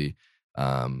sexually,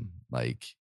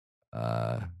 like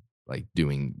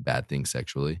doing bad things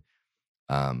sexually.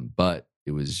 But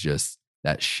it was just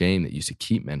that shame that used to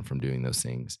keep men from doing those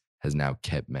things has now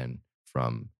kept men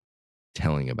from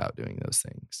telling about doing those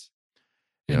things.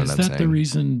 You know and what is I'm that saying? the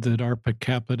reason that our per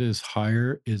capita is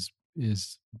higher? Is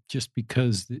just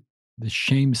because the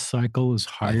shame cycle is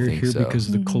higher here so. because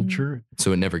of the culture?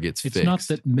 So it never gets it's fixed. Not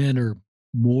that men are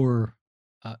more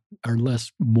are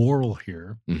less moral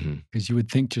here, because you would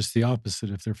think just the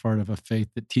opposite. If they're part of a faith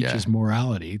that teaches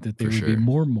morality, that they would be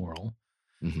more moral.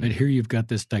 But here you've got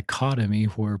this dichotomy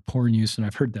where porn use, and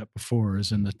I've heard that before,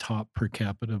 is in the top per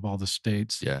capita of all the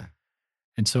states. Yeah.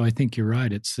 And so I think you're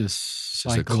right. It's this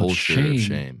cycle of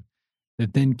shame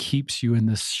that then keeps you in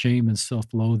this shame and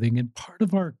self-loathing. And part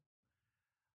of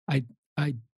I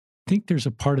think there's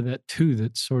a part of that too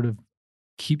that sort of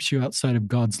keeps you outside of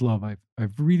God's love.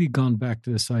 I've really gone back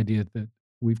to this idea that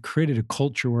we've created a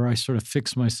culture where I sort of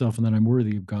fix myself and that I'm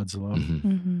worthy of God's love.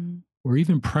 Or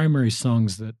even primary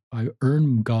songs that I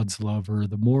earn God's love, or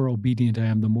the more obedient I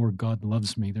am, the more God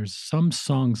loves me. There's some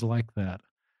songs like that.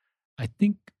 I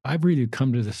think I've really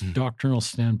come to this doctrinal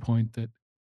standpoint that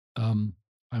I'm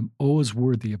always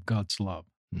worthy of God's love.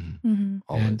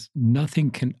 And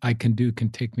nothing I can do can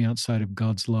take me outside of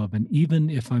God's love. And even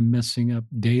if I'm messing up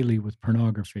daily with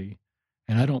pornography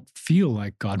and I don't feel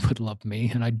like God would love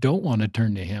me and I don't want to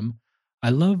turn to him,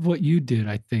 I love what you did,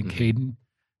 I think, Hayden.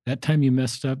 That time you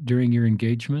messed up during your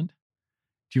engagement.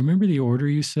 Do you remember the order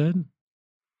you said?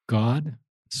 God,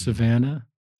 Savannah,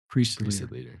 priesthood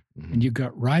Priesthood leader. leader. And you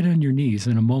got right on your knees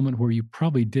in a moment where you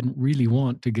probably didn't really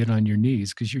want to get on your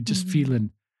knees because you're just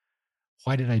feeling,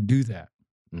 why did I do that?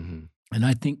 Mm-hmm. And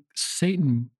I think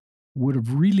Satan would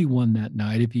have really won that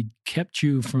night if he'd kept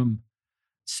you from,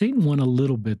 Satan won a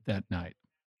little bit that night.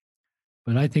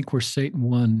 But I think where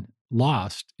Satan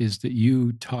lost is that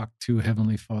you talked to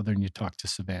Heavenly Father and you talked to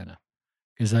Savannah,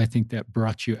 because I think that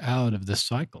brought you out of the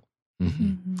cycle.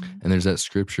 Mm-hmm. And there's that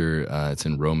scripture, it's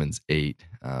in Romans 8,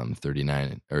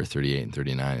 39 or 38 and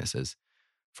 39. It says,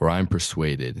 "For I am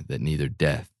persuaded that neither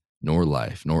death, nor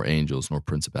life, nor angels, nor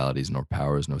principalities, nor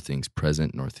powers, nor things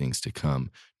present, nor things to come,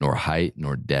 nor height,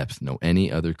 nor depth, nor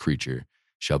any other creature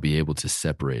shall be able to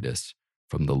separate us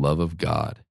from the love of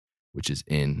God, which is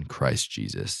in Christ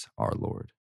Jesus our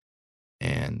Lord."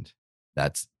 And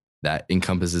that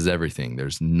encompasses everything.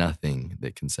 There's nothing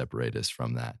that can separate us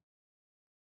from that.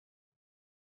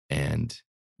 And,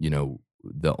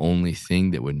 the only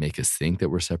thing that would make us think that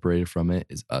we're separated from it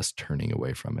is us turning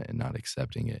away from it and not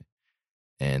accepting it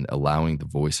and allowing the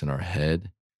voice in our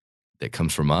head that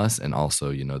comes from us, and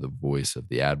also, the voice of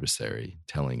the adversary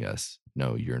telling us,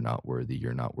 no, you're not worthy,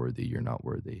 you're not worthy, you're not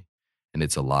worthy. And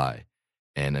it's a lie.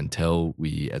 And until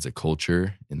we as a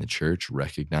culture in the church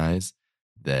recognize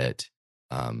that,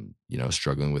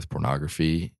 struggling with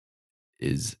pornography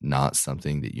is not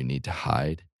something that you need to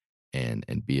hide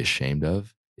and be ashamed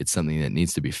of. It's something that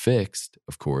needs to be fixed,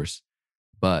 of course,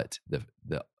 but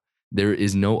there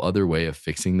is no other way of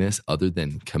fixing this other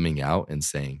than coming out and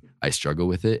saying, I struggle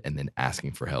with it, and then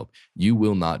asking for help. You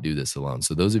will not do this alone.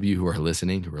 So those of you who are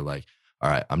listening, who are like, all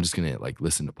right, I'm just going to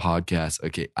listen to podcasts.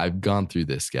 Okay, I've gone through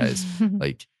this, guys. I'm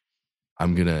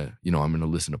going to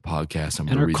listen to podcasts. I'm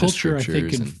going to read the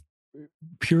scriptures. And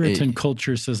Puritan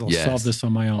culture says, I'll solve this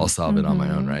on my own. I'll solve it on my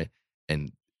own, right?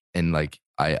 And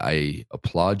I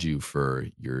applaud you for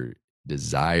your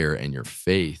desire and your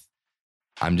faith.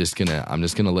 I'm just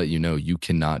gonna let you know you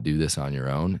cannot do this on your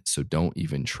own. So don't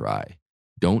even try.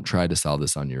 Don't try to solve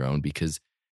this on your own, because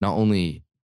not only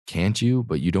can't you,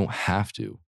 but you don't have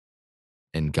to.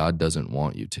 And God doesn't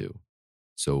want you to.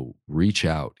 So reach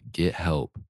out, get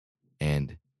help,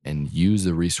 and use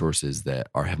the resources that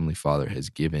our Heavenly Father has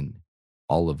given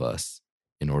all of us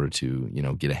in order to,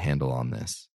 get a handle on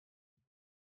this.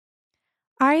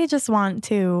 I just want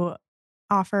to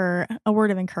offer a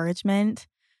word of encouragement,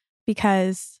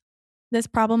 because this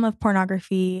problem of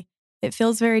pornography, it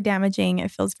feels very damaging. It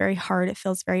feels very hard. It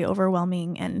feels very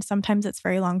overwhelming. And sometimes it's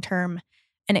very long term,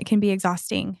 and it can be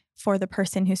exhausting for the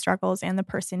person who struggles and the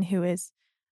person who is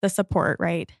the support,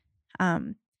 right?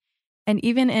 And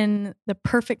even in the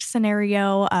perfect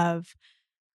scenario of,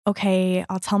 okay,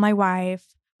 I'll tell my wife,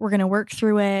 we're going to work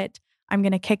through it. I'm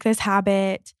going to kick this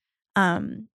habit,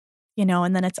 and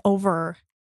then it's over.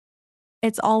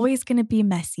 It's always going to be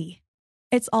messy.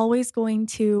 It's always going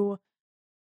to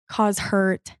cause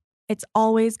hurt. It's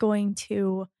always going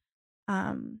to,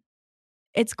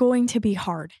 it's going to be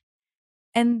hard.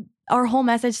 And our whole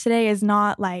message today is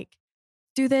not like,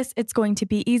 do this, it's going to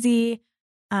be easy.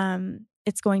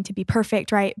 It's going to be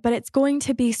perfect, right? But it's going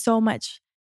to be so much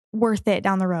worth it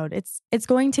down the road. It's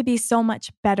going to be so much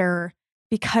better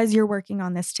because you're working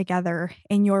on this together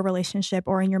in your relationship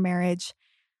or in your marriage.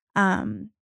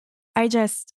 I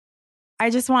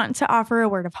just want to offer a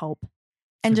word of hope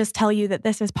and just tell you that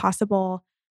this is possible.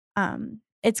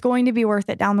 It's going to be worth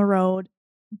it down the road,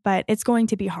 but it's going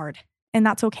to be hard, and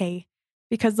that's okay,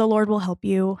 because the Lord will help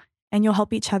you and you'll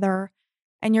help each other,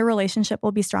 and your relationship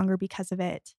will be stronger because of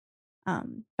it.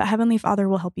 But Heavenly Father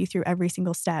will help you through every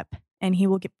single step, and He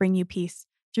will bring you peace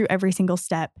through every single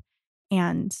step.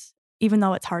 And even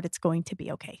though it's hard, it's going to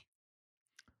be okay.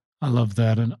 I love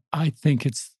that. And I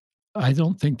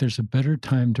don't think there's a better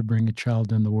time to bring a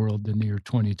child in the world than the year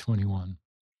 2021.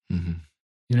 Mm-hmm.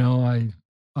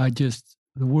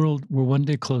 The world, we're one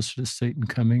day closer to Satan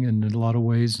coming, and in a lot of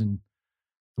ways, and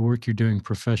the work you're doing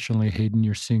professionally, Hayden,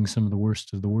 you're seeing some of the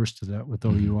worst of that with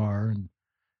OUR and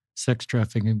sex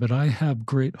trafficking. But I have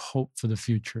great hope for the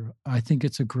future. I think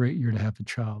it's a great year to have a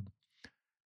child,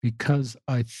 because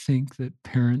I think that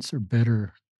parents are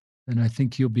better, and I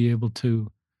think you'll be able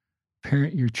to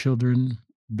parent your children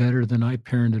better than I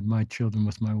parented my children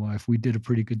with my wife. We did a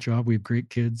pretty good job. We have great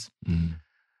kids. Mm.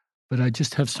 But I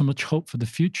just have so much hope for the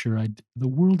future. The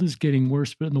world is getting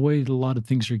worse, but in the way that a lot of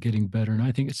things are getting better. And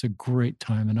I think it's a great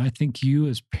time. And I think you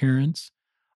as parents,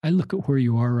 I look at where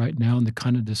you are right now and the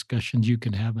kind of discussions you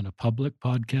can have in a public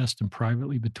podcast and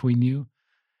privately between you.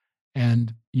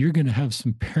 And you're going to have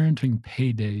some parenting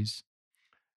paydays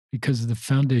because of the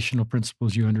foundational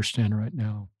principles you understand right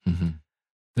now. Mm-hmm.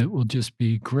 That will just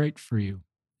be great for you.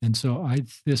 And so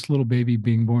this little baby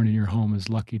being born in your home is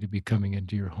lucky to be coming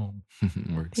into your home.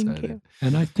 We're Thank excited. you.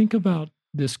 And I think about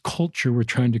this culture we're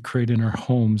trying to create in our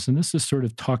homes. And this is sort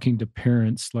of talking to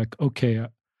parents like, okay,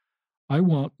 I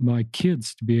want my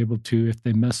kids to be able to, if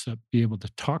they mess up, be able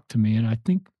to talk to me. And I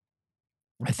think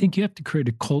you have to create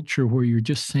a culture where you're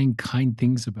just saying kind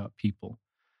things about people.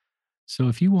 So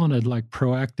if you want to like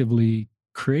proactively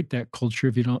create that culture,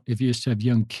 if you just have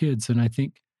young kids, and I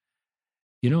think,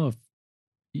 if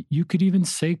you could even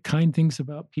say kind things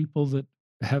about people that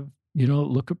have,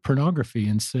 look at pornography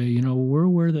and say, we're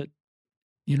aware that,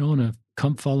 in a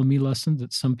come follow me lesson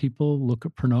that some people look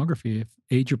at pornography, if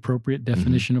age appropriate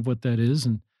definition of what that is,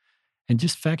 and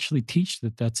just factually teach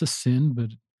that that's a sin, but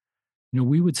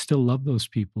we would still love those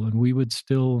people and we would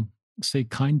still say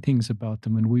kind things about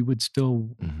them and we would still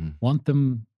want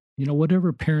them,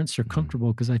 whatever parents are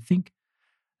comfortable. Because I think,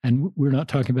 and we're not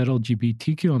talking about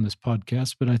LGBTQ on this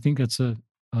podcast, but I think that's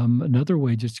another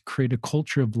way just to create a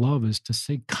culture of love is to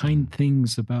say kind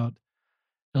things about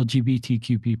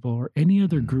LGBTQ people or any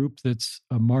other group that's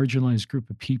a marginalized group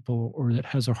of people or that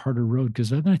has a harder road. Because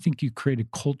then I think you create a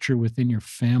culture within your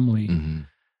family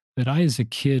that I, as a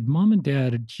kid, mom and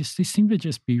dad, they seem to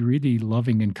just be really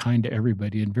loving and kind to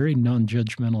everybody and very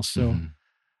non-judgmental. So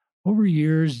over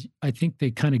years, I think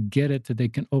they kind of get it that they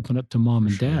can open up to mom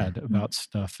and dad about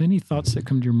stuff. Any thoughts that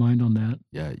come to your mind on that?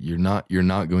 Yeah, you're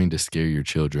not going to scare your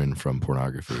children from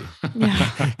pornography. Yeah.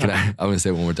 I'm going to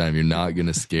say it one more time. You're not going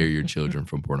to scare your children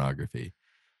from pornography.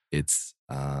 It's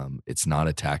not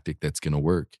a tactic that's going to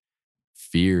work.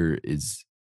 Fear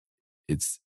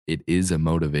it is a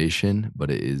motivation, but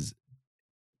it is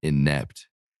inept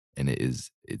and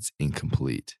it's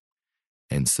incomplete.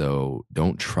 And so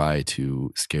don't try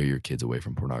to scare your kids away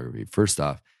from pornography. First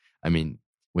off, I mean,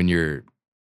 when you're,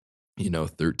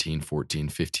 13, 14,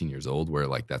 15 years old, where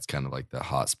like that's kind of like the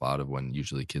hot spot of when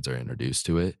usually kids are introduced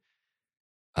to it.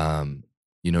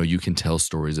 You can tell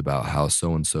stories about how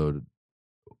so-and-so,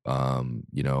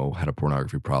 had a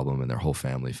pornography problem and their whole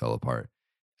family fell apart.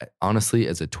 Honestly,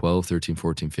 as a 12, 13,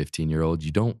 14, 15-year-old,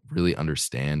 you don't really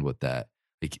understand what that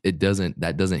doesn't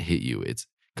hit you. It's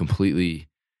completely,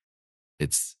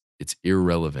 it's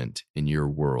irrelevant in your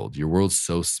world. Your world's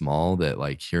so small that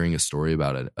like hearing a story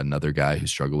about another guy who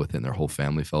struggled with it and their whole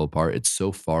family fell apart, it's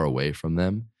so far away from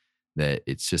them that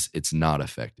it's not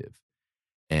effective.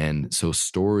 And so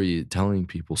telling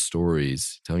people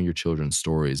stories, telling your children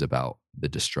stories about the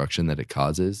destruction that it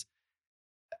causes,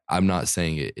 I'm not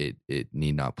saying it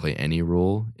need not play any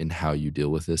role in how you deal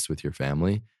with this with your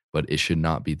family, but it should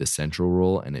not be the central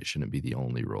role and it shouldn't be the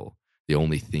only role, the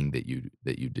only thing that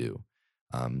you do.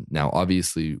 Now,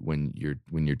 obviously, when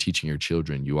you're teaching your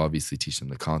children, you obviously teach them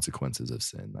the consequences of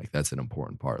sin. Like that's an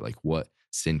important part, like what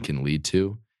sin can lead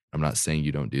to. I'm not saying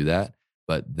you don't do that,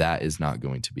 but that is not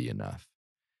going to be enough.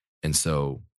 And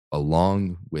so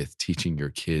along with teaching your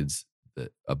kids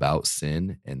about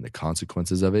sin and the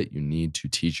consequences of it, you need to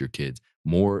teach your kids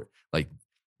more. Like,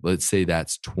 let's say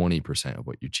that's 20% of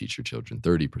what you teach your children,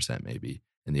 30% maybe.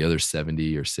 And the other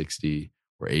 70 or 60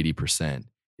 or 80%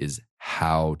 is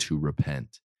how to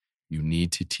repent. You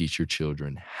need to teach your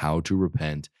children how to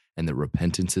repent and that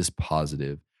repentance is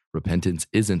positive. Repentance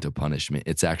isn't a punishment.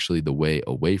 It's actually the way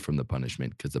away from the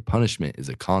punishment because the punishment is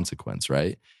a consequence,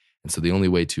 right? And so the only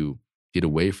way to get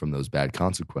away from those bad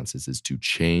consequences is to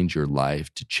change your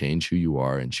life, to change who you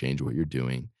are and change what you're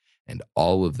doing. And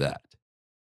all of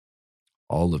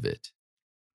it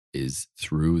is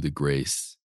through the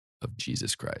grace of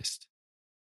Jesus Christ.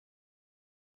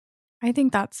 I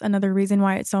think that's another reason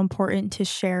why it's so important to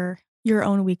share your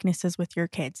own weaknesses with your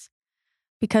kids.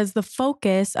 Because the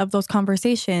focus of those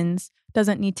conversations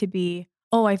doesn't need to be,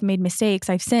 oh, I've made mistakes,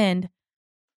 I've sinned.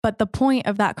 But the point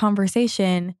of that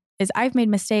conversation is I've made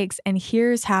mistakes and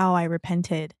here's how I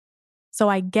repented. So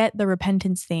I get the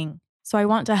repentance thing. So I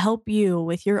want to help you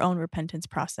with your own repentance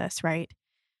process, right?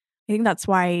 I think that's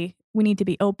why we need to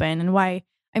be open and why,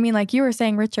 like you were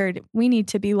saying, Richard, we need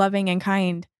to be loving and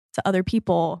kind to other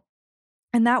people.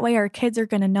 And that way our kids are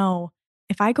going to know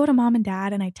if I go to mom and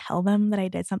dad and I tell them that I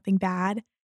did something bad,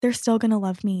 they're still going to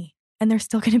love me and they're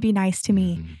still going to be nice to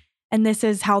me. And this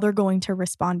is how they're going to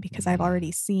respond because I've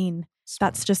already seen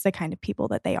that's just the kind of people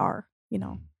that they are,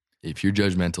 If you're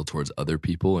judgmental towards other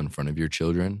people in front of your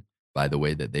children by the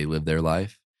way that they live their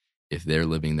life, if they're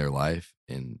living their life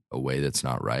in a way that's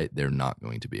not right, they're not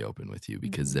going to be open with you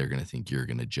because they're going to think you're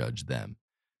going to judge them.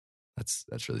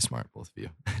 That's really smart, both of you.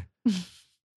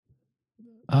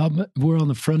 We're on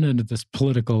the front end of this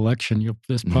political election.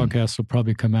 This podcast will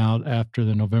probably come out after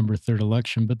the November 3rd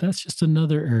election, but that's just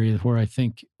another area where I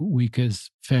think we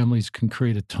as families can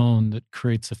create a tone that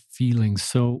creates a feeling.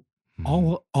 So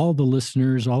all the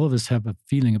listeners, all of us have a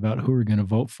feeling about who we're going to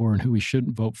vote for and who we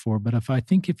shouldn't vote for. But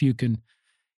if you can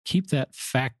keep that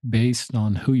fact based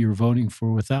on who you're voting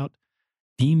for without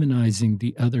demonizing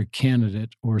the other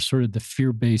candidate or sort of the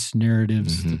fear-based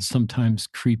narratives that sometimes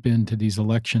creep into these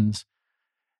elections,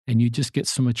 and you just get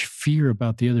so much fear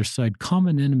about the other side.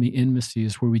 Common enemy intimacy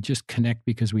is where we just connect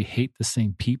because we hate the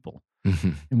same people.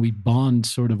 And we bond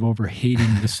sort of over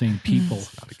hating the same people.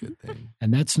 It's not a good thing.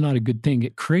 And that's not a good thing.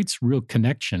 It creates real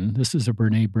connection. This is a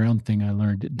Brene Brown thing I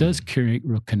learned. It does create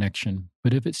real connection.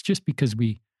 But if it's just because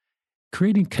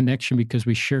creating connection because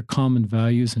we share common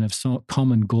values and have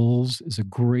common goals is a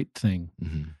great thing.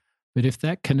 But if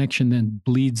that connection then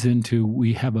bleeds into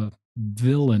we have a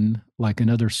villain like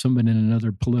someone in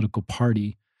another political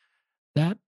party,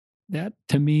 that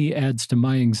to me adds to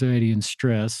my anxiety and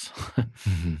stress.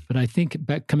 But I think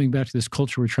coming back to this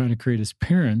culture we're trying to create as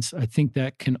parents, I think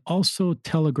that can also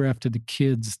telegraph to the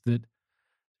kids that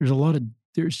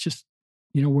there's just,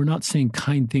 we're not saying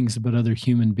kind things about other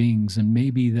human beings. And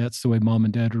maybe that's the way mom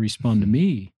and dad respond to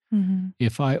me.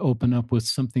 If I open up with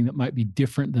something that might be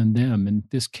different than them. In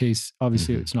this case,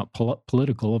 obviously it's not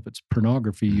political if it's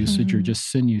pornography usage or just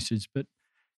sin usage, but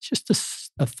it's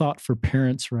just a thought for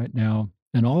parents right now.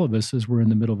 And all of us as we're in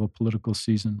the middle of a political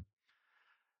season.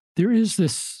 There is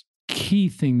this key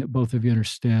thing that both of you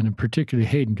understand, and particularly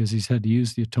Hayden, because he's had to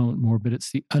use the atonement more, but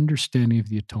it's the understanding of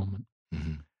the atonement.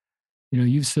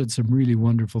 You've said some really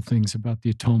wonderful things about the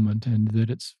atonement and that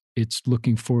it's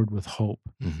looking forward with hope.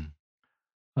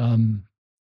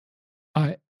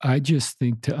 I just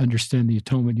think to understand the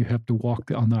atonement, you have to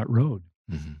walk on that road.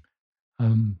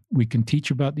 We can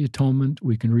teach about the atonement,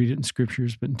 we can read it in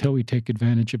scriptures, but until we take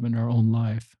advantage of it in our own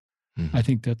life, I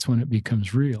think that's when it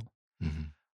becomes real.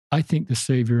 I think the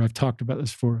Savior, I've talked about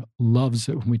this before, loves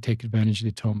it when we take advantage of the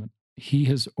atonement. He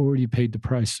has already paid the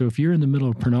price. So if you're in the middle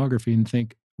of pornography and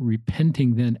think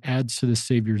repenting then adds to the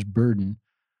Savior's burden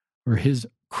or his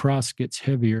cross gets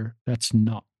heavier, that's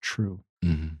not true.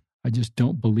 I just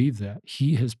don't believe that.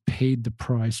 He has paid the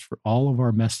price for all of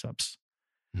our mess ups.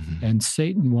 And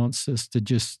Satan wants us to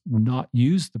just not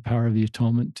use the power of the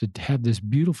atonement, to have this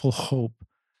beautiful hope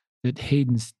that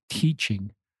Hayden's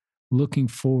teaching, looking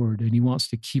forward, and he wants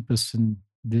to keep us in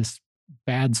this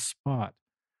bad spot.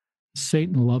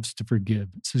 Satan loves to forgive.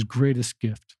 It's his greatest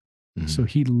gift. So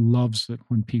he loves it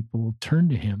when people turn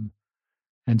to him.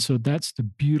 And so that's the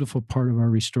beautiful part of our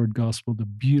restored gospel, the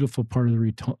beautiful part of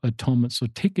the atonement. So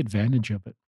take advantage of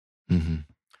it.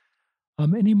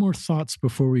 Any more thoughts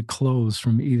before we close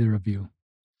from either of you?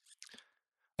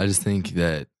 I just think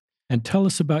that... And tell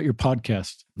us about your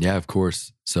podcast. Yeah, of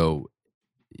course. So,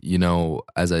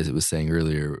 as I was saying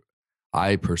earlier,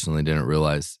 I personally didn't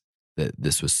realize that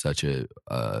this was such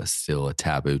still a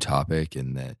taboo topic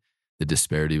and that the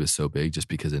disparity was so big just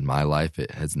because in my life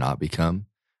it has not become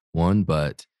one.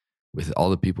 But with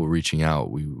all the people reaching out,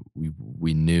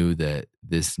 we knew that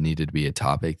this needed to be a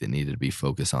topic that needed to be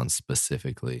focused on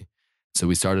specifically. So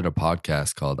we started a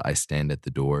podcast called I Stand at the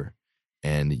Door.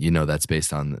 And, that's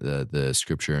based on the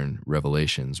scripture in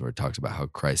Revelations where it talks about how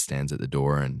Christ stands at the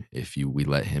door. And if we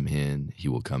let him in, he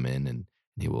will come in and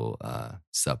he will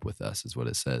sup with us is what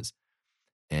it says.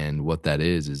 And what that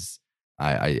is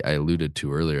I alluded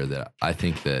to earlier that I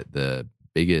think that the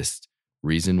biggest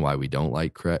reason why we don't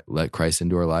let Christ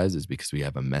into our lives is because we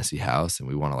have a messy house and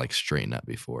we want to straighten up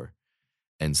before.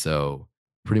 And so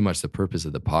pretty much the purpose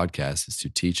of the podcast is to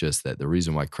teach us that the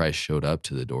reason why Christ showed up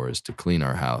to the door is to clean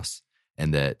our house,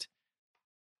 and that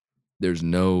there's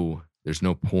no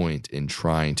point in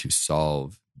trying to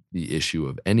solve the issue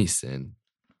of any sin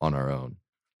on our own.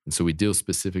 And so we deal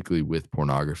specifically with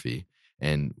pornography,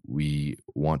 and we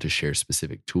want to share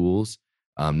specific tools,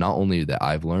 not only that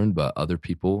I've learned, but other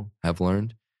people have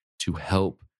learned to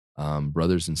help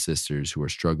brothers and sisters who are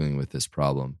struggling with this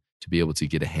problem to be able to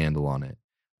get a handle on it.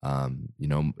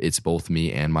 It's both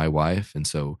me and my wife. And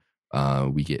so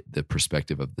we get the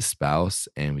perspective of the spouse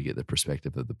and we get the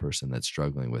perspective of the person that's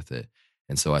struggling with it.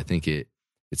 And so I think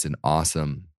it's an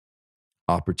awesome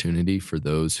opportunity for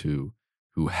those who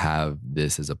have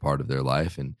this as a part of their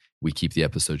life. And we keep the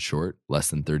episode short, less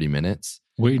than 30 minutes.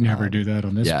 We never do that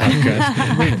on this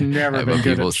podcast. We've never been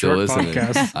good at short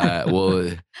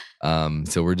podcasts.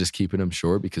 So we're just keeping them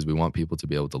short because we want people to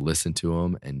be able to listen to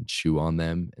them and chew on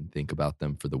them and think about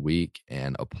them for the week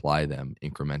and apply them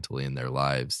incrementally in their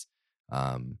lives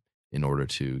in order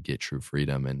to get true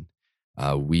freedom. And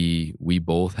we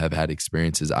both have had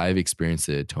experiences. I've experienced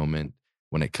the atonement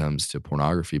when it comes to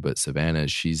pornography, but Savannah,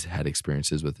 she's had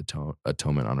experiences with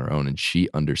atonement on her own, and she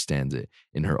understands it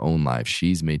in her own life.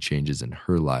 She's made changes in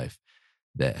her life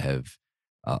that have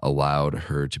allowed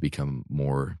her to become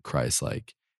more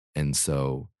Christ-like. And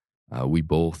so we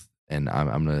both, and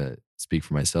I'm going to speak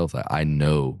for myself, that I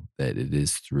know that it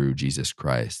is through Jesus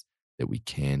Christ that we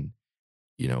can,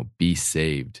 be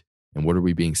saved. And what are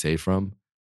we being saved from?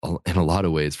 In a lot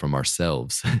of ways, from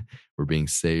ourselves. We're being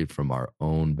saved from our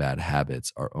own bad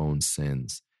habits, our own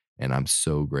sins. And I'm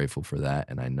so grateful for that.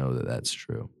 And I know that that's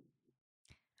true.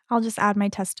 I'll just add my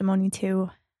testimony to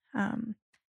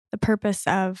the purpose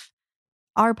of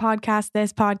our podcast,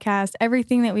 this podcast,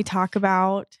 everything that we talk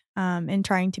about in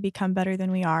trying to become better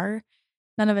than we are.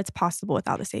 None of it's possible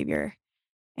without the Savior.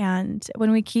 And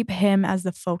when we keep Him as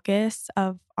the focus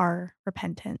of our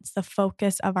repentance, the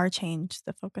focus of our change,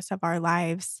 the focus of our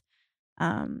lives,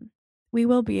 we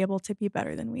will be able to be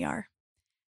better than we are.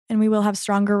 And we will have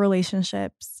stronger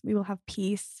relationships. We will have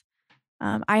peace.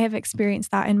 I have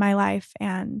experienced that in my life.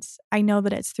 And I know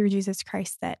that it's through Jesus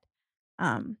Christ that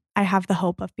I have the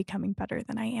hope of becoming better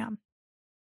than I am.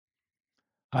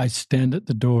 I stand at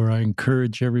the door. I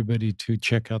encourage everybody to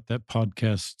check out that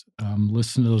podcast,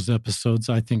 listen to those episodes.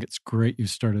 I think it's great you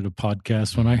started a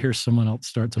podcast. When I hear someone else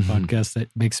starts a podcast, that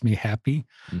makes me happy.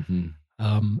 Mm-hmm.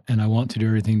 And I want to do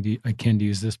everything I can to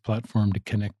use this platform to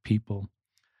connect people.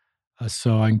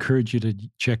 So I encourage you to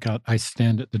check out I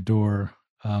Stand at the Door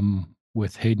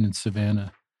with Hayden and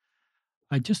Savannah.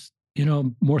 I just,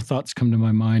 more thoughts come to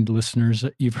my mind, listeners.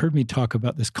 You've heard me talk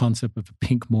about this concept of a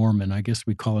pink Mormon. I guess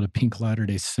we call it a pink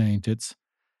Latter-day Saint. It's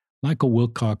Michael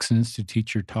Wilcox, an institute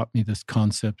teacher, taught me this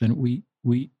concept. And we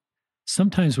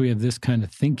sometimes we have this kind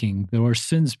of thinking, though our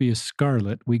sins be as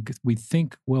scarlet, we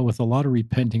think, well, with a lot of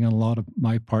repenting on a lot of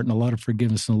my part and a lot of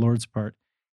forgiveness on the Lord's part,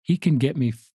 He can get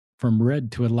me from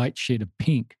red to a light shade of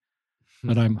pink,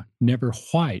 but I'm never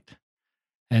white.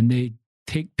 And they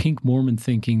take pink Mormon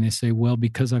thinking. They say, well,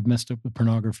 because I've messed up with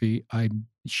pornography,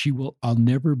 I'll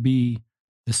never be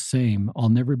the same. I'll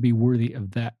never be worthy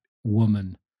of that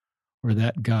woman or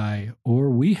that guy. Or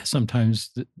we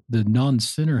sometimes, the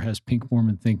non-sinner has pink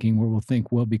Mormon thinking where we'll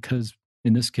think, well, because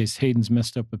in this case, Hayden's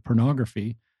messed up with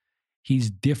pornography, he's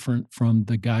different from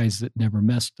the guys that never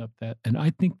messed up that. And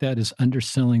I think that is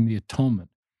underselling the atonement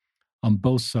on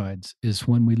both sides, is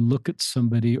when we look at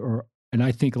somebody, and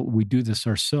I think we do this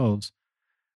ourselves,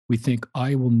 we think,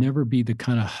 I will never be the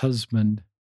kind of husband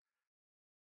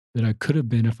that I could have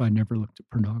been if I never looked at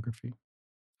pornography.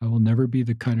 I will never be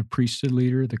the kind of priesthood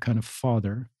leader, the kind of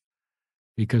father,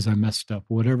 because I messed up,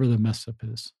 whatever the mess up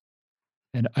is.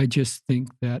 And I just think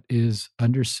that is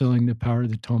underselling the power of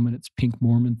the atonement. It's pink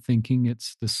Mormon thinking.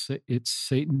 It's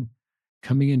Satan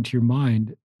coming into your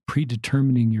mind,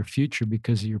 predetermining your future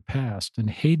because of your past. And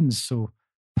Hayden's so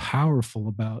powerful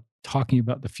about talking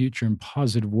about the future in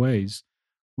positive ways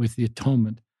with the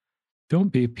atonement.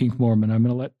 Don't be a pink Mormon. I'm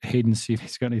going to let Hayden see if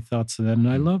he's got any thoughts on that. And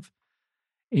I love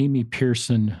Amy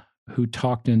Pearson, who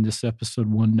talked in this episode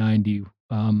 190,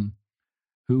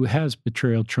 who has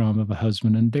betrayal trauma of a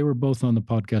husband. And they were both on the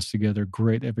podcast together.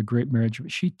 Great. They have a great marriage.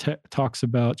 She talks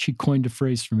about, she coined a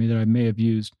phrase for me that I may have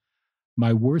used.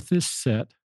 My worth is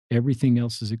set. Everything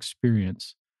else is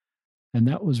experience. And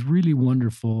that was really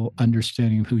wonderful,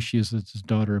 understanding who she is as a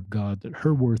daughter of God, that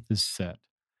her worth is set.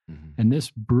 Mm-hmm. And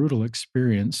this brutal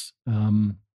experience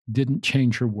didn't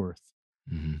change her worth.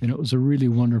 Mm-hmm. And it was a really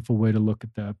wonderful way to look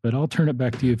at that. But I'll turn it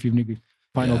back to you if you have any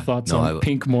final thoughts on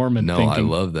pink Mormon thinking. I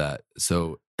love that.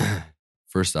 So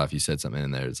first off, you said something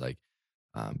in there. It's like,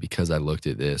 because I looked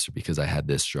at this or because I had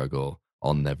this struggle,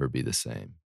 I'll never be the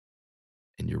same.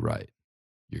 And you're right.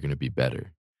 You're going to be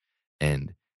better.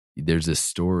 And there's this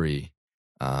story.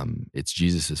 It's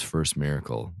Jesus's first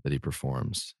miracle that he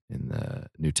performs in the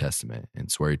New Testament. And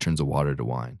it's where he turns the water to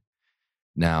wine.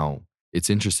 Now, it's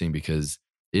interesting because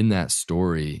in that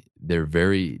story, they're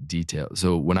very detailed.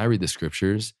 So when I read the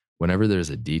scriptures, whenever there's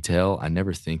a detail, I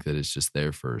never think that it's just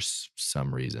there for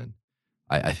some reason.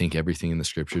 I think everything in the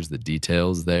scriptures, the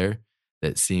details there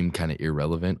that seem kind of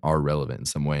irrelevant are relevant in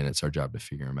some way, and it's our job to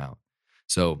figure them out.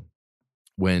 So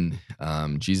when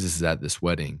Jesus is at this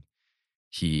wedding,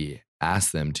 he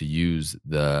asks them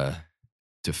to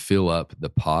fill up the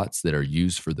pots that are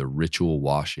used for the ritual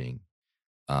washing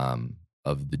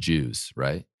of the Jews,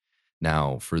 right?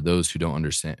 Now, for those who don't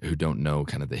understand, who don't know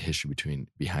kind of the history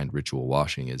behind ritual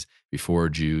washing, is before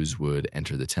Jews would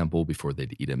enter the temple, before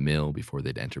they'd eat a meal, before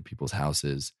they'd enter people's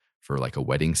houses for like a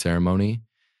wedding ceremony,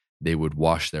 they would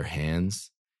wash their hands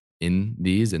in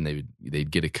these, and they'd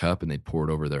get a cup and they'd pour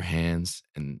it over their hands,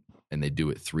 and they'd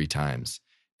do it 3 times.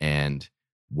 And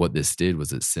what this did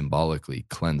was it symbolically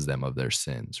cleansed them of their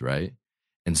sins, right?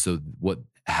 And so what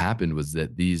happened was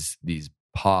that these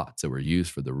pots that were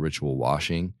used for the ritual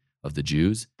washing of the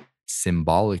Jews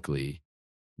symbolically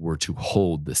were to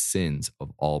hold the sins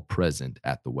of all present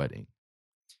at the wedding.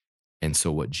 And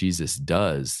so what Jesus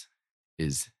does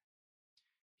is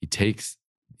he takes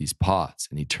these pots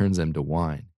and he turns them to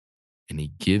wine and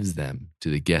he gives them to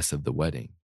the guests of the wedding.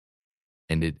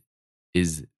 And it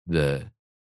is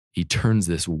he turns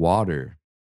this water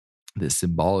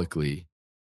that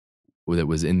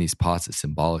was in these pots that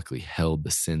symbolically held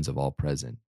the sins of all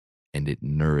present, and it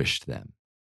nourished them.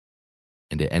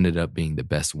 And it ended up being the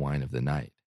best wine of the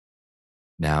night.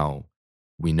 Now,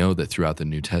 we know that throughout the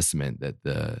New Testament that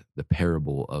the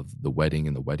parable of the wedding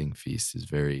and the wedding feast is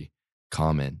very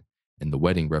common. And the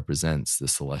wedding represents the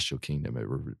celestial kingdom. It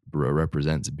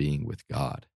represents being with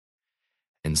God.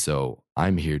 And so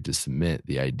I'm here to submit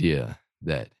the idea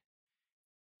that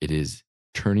it is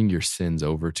turning your sins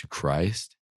over to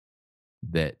Christ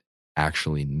that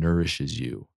actually nourishes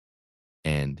you.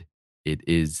 And it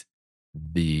is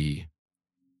the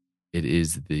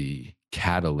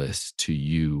catalyst to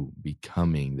you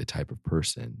becoming the type of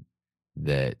person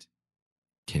that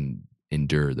can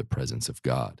endure the presence of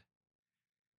God.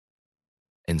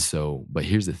 And so, but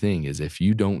here's the thing is if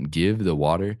you don't give the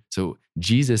water, so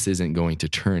Jesus isn't going to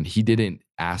turn, he didn't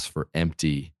ask for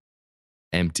empty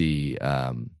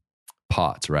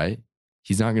pots, right?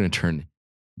 He's not going to turn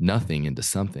nothing into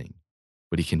something,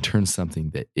 but he can turn something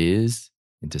that is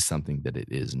into something that it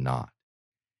is not.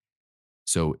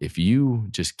 So if you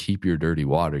just keep your dirty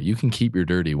water, you can keep your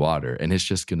dirty water and it's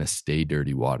just going to stay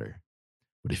dirty water.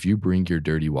 But if you bring your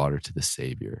dirty water to the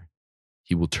Savior,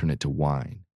 he will turn it to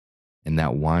wine. And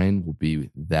that wine will be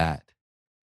that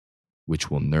which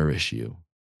will nourish you.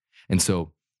 And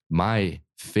so my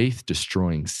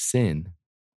faith-destroying sin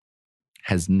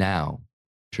has now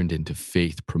turned into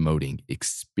faith-promoting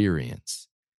experience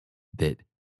that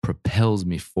propels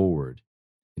me forward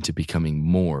into becoming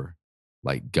more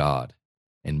like God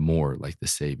and more like the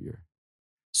Savior.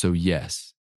 So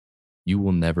yes, you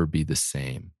will never be the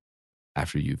same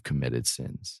after you've committed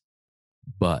sins.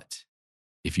 But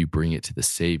if you bring it to the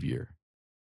Savior,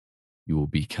 you will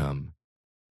become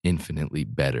infinitely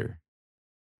better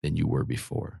than you were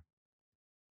before.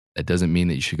 That doesn't mean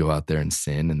that you should go out there and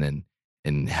sin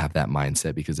and have that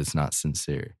mindset because it's not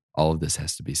sincere. All of this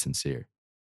has to be sincere.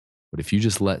 But if you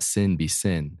just let sin be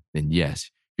sin, then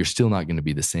yes, you're still not going to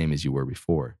be the same as you were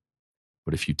before.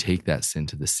 But if you take that sin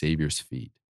to the Savior's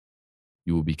feet,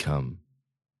 you will become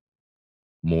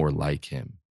more like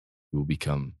him. You will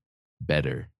become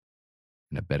better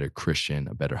and a better Christian,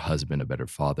 a better husband, a better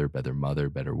father, better mother,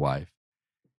 better wife.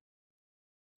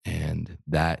 And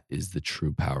that is the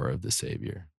true power of the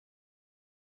Savior.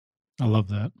 I love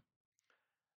that.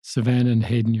 Savannah and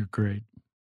Hayden, you're great.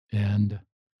 And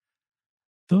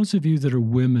those of you that are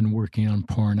women working on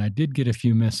porn, I did get a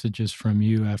few messages from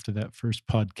you after that first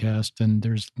podcast, and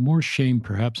there's more shame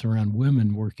perhaps around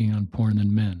women working on porn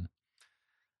than men.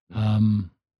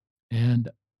 And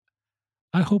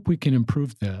I hope we can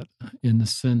improve that in the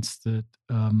sense that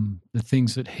the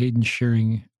things that Hayden's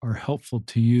sharing are helpful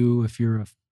to you if you're a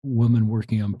woman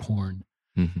working on porn.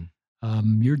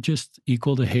 Mm-hmm. You're just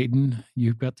equal to Hayden.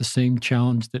 You've got the same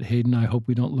challenge that Hayden. I hope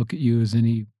we don't look at you as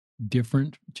any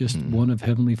different, just one of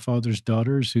Heavenly Father's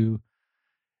daughters who,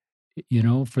 you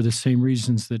know, for the same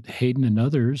reasons that Hayden and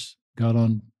others got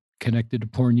on connected to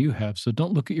porn you have. So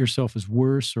don't look at yourself as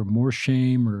worse or more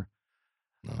shame or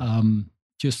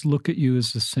just look at you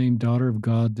as the same daughter of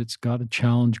God that's got a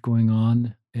challenge going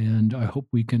on. And I hope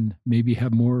we can maybe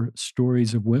have more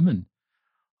stories of women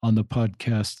on the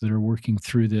podcast that are working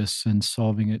through this and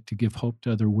solving it to give hope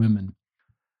to other women.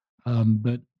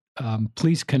 But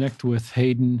please connect with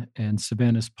Hayden and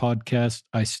Savannah's podcast.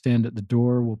 I Stand at the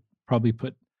Door. We'll probably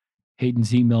put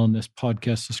Hayden's email in this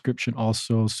podcast description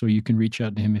also, so you can reach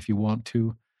out to him if you want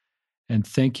to. And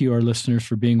thank you, our listeners,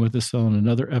 for being with us on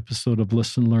another episode of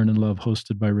Listen, Learn, and Love,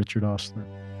 hosted by Richard Ostler.